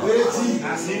lady.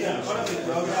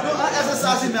 no,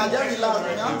 exercise me. I just relax.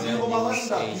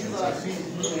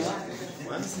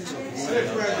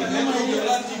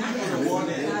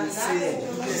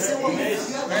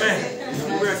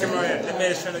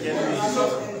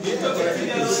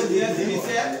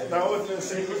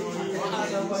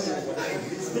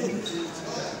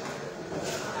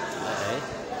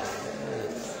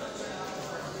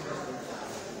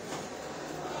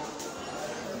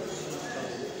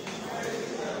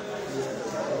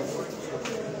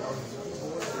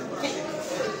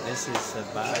 This is a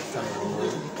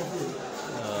Baltimore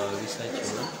research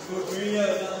room.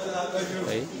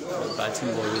 Okay, the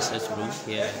Baltimore research room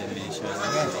here at the Ministry of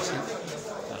Information.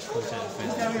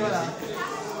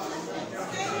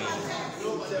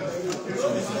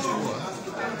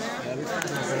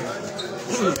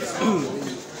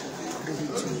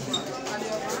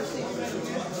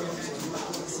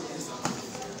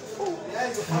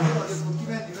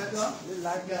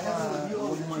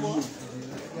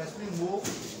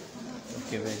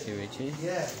 Okay, Richie.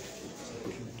 Yeah.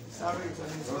 Sorry,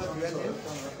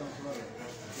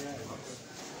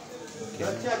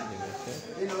 check.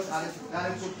 You know,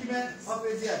 document up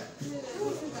is here.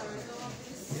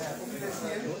 Yeah,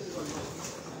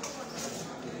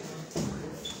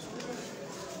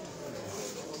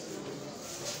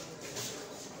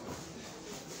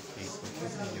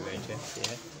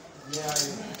 yeah.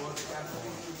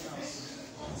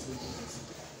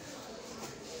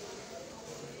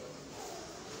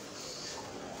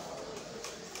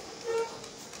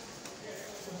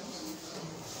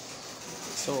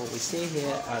 So we stay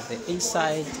here at the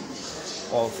inside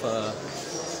of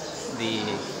the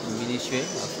Ministry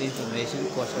of Information,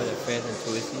 Cultural Affairs and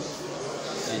Tourism,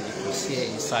 and you can see it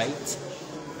inside.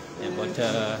 But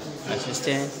as you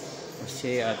stand, we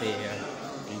stay at the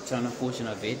internal portion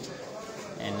of it,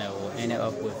 and we'll end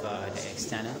up with the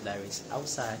external that is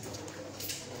outside.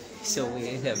 So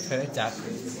we're in a very dark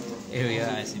area,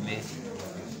 as you may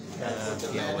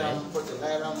be aware.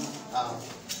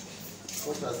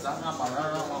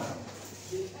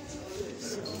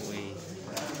 So we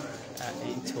are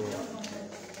into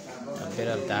a bit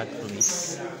of dark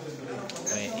place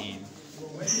wherein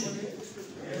I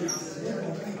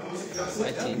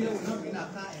think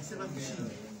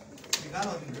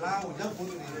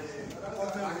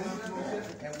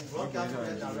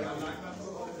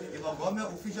if a government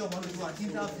official wants to do an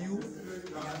interview, you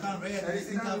can read this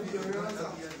interview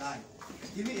live.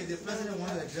 Even if the president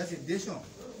wants to address a nation,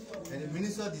 and the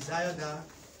minister desires that,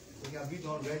 we can be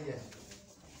done right here.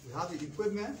 We have the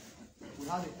equipment, we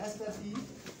have the expertise,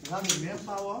 we have the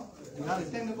manpower, we have the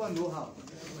technical know-how.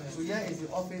 So here is the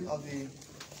office of the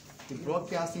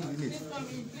broadcasting unit.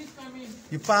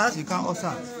 You pass, you can't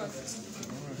also.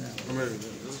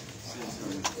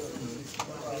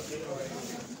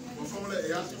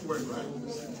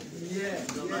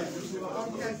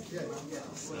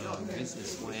 This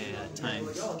is where at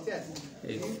times,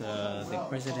 if the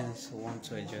president wants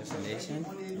to address the nation,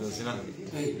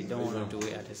 he don't want to do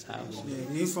it at his house.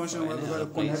 New function where we got a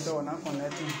connector or not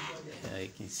connecting. You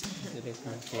can see the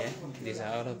difference here. These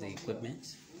are out of the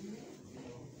equipment.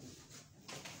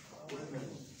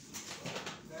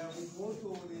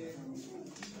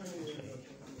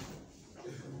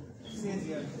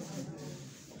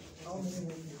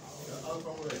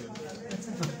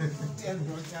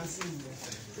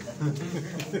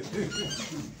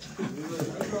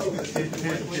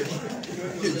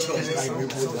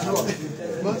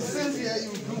 But since here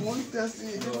you do one testing,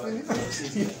 you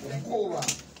finish. Go over.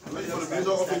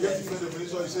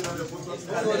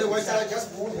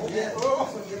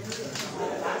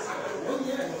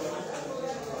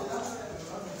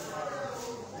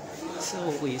 So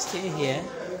we stay here.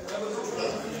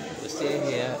 We stay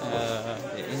here,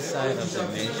 the inside of the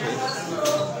ministry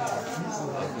of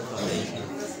information.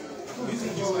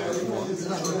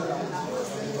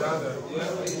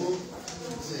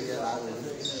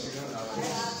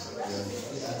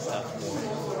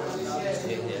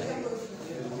 Stay here.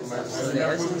 So the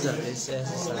essence of this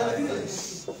exercise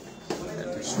is that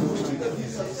the solution to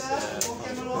this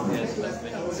prepared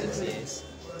development 6 years,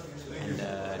 and the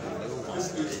new one is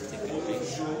taking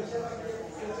place.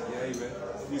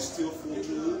 We still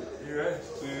fulfill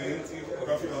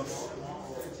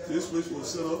this place was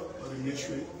set up by the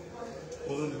ministry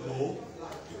under the law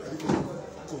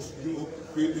because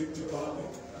create the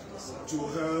department to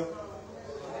have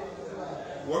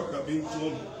work that being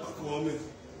done by government,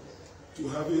 to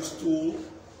have a tool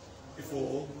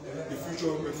for the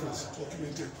future reference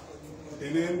documented.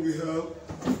 And then we have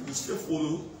the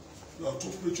stakeholder that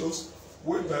took pictures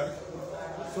way back.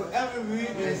 So every week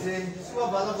there is a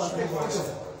supervisor for take photos.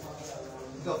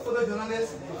 The photojournalist,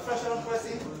 professional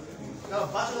person, the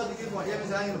bachelor degree from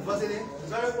Edwin University,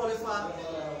 very qualified,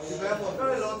 he's been for a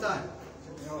very long time.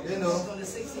 You know, so the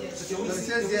 6 years.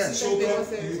 So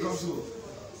you come to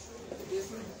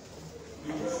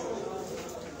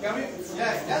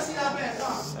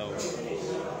So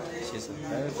she's a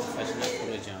very professional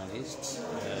photojournalist.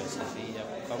 She's been here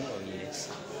for a couple of years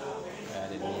at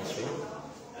the ministry.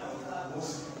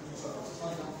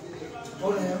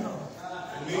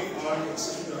 Me, I'm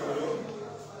assistant director of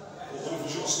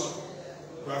audiovisual stuff,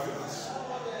 graphic arts.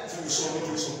 I think you saw me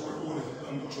do some work with it.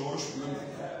 I'm George.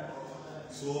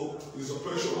 So it's a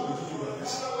pleasure with you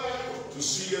guys to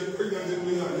see everything that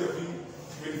we have been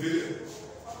renovated.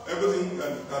 Everything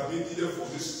that has been needed for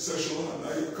this session and I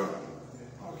come.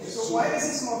 Okay, so why is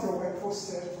this not a web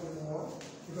posted for the wall?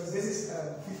 Because this is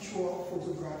a virtual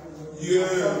photography. Yeah,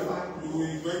 we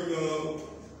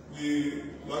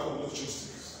lack of logistics.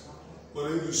 But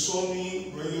then you saw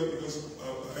me right here because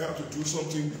I have to do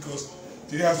something because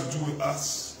it has to do with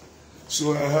us.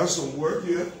 So I have some work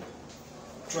here,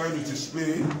 trying to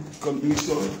display. The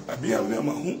minister, I've been having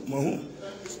my home.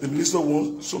 The minister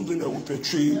wants something that will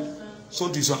portray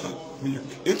some design. When you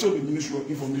enter the Ministry of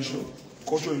Information,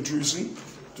 Culture and Tourism,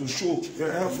 to show, I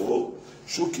have a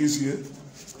showcase here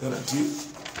that I did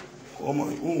on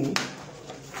my own.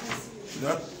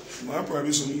 That my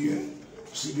private on here.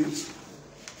 See this?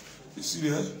 You see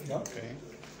that? Okay.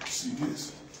 See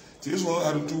this? This one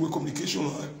had to do with communication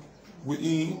line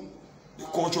within the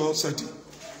cultural setting.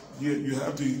 Here you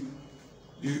have the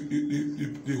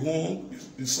horn,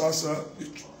 the salsa,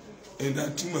 and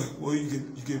that thing where you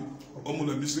get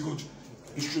almost a musical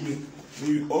instrument. And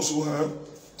you also have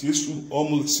these two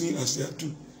almost seen as they are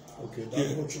two. Okay,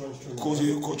 that's cultural instrument. Because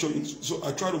they're cultural instrument. So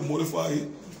I try to modify it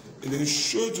and then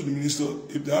show it to the minister.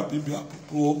 If there are people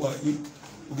approved by him,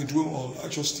 we can do it on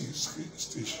actual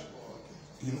stage.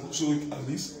 You know, so at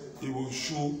least it will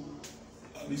show.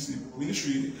 At least the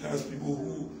ministry has people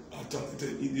who are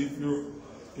talented in the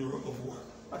area of work.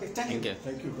 Okay, thank you.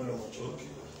 Thank you very much. Okay.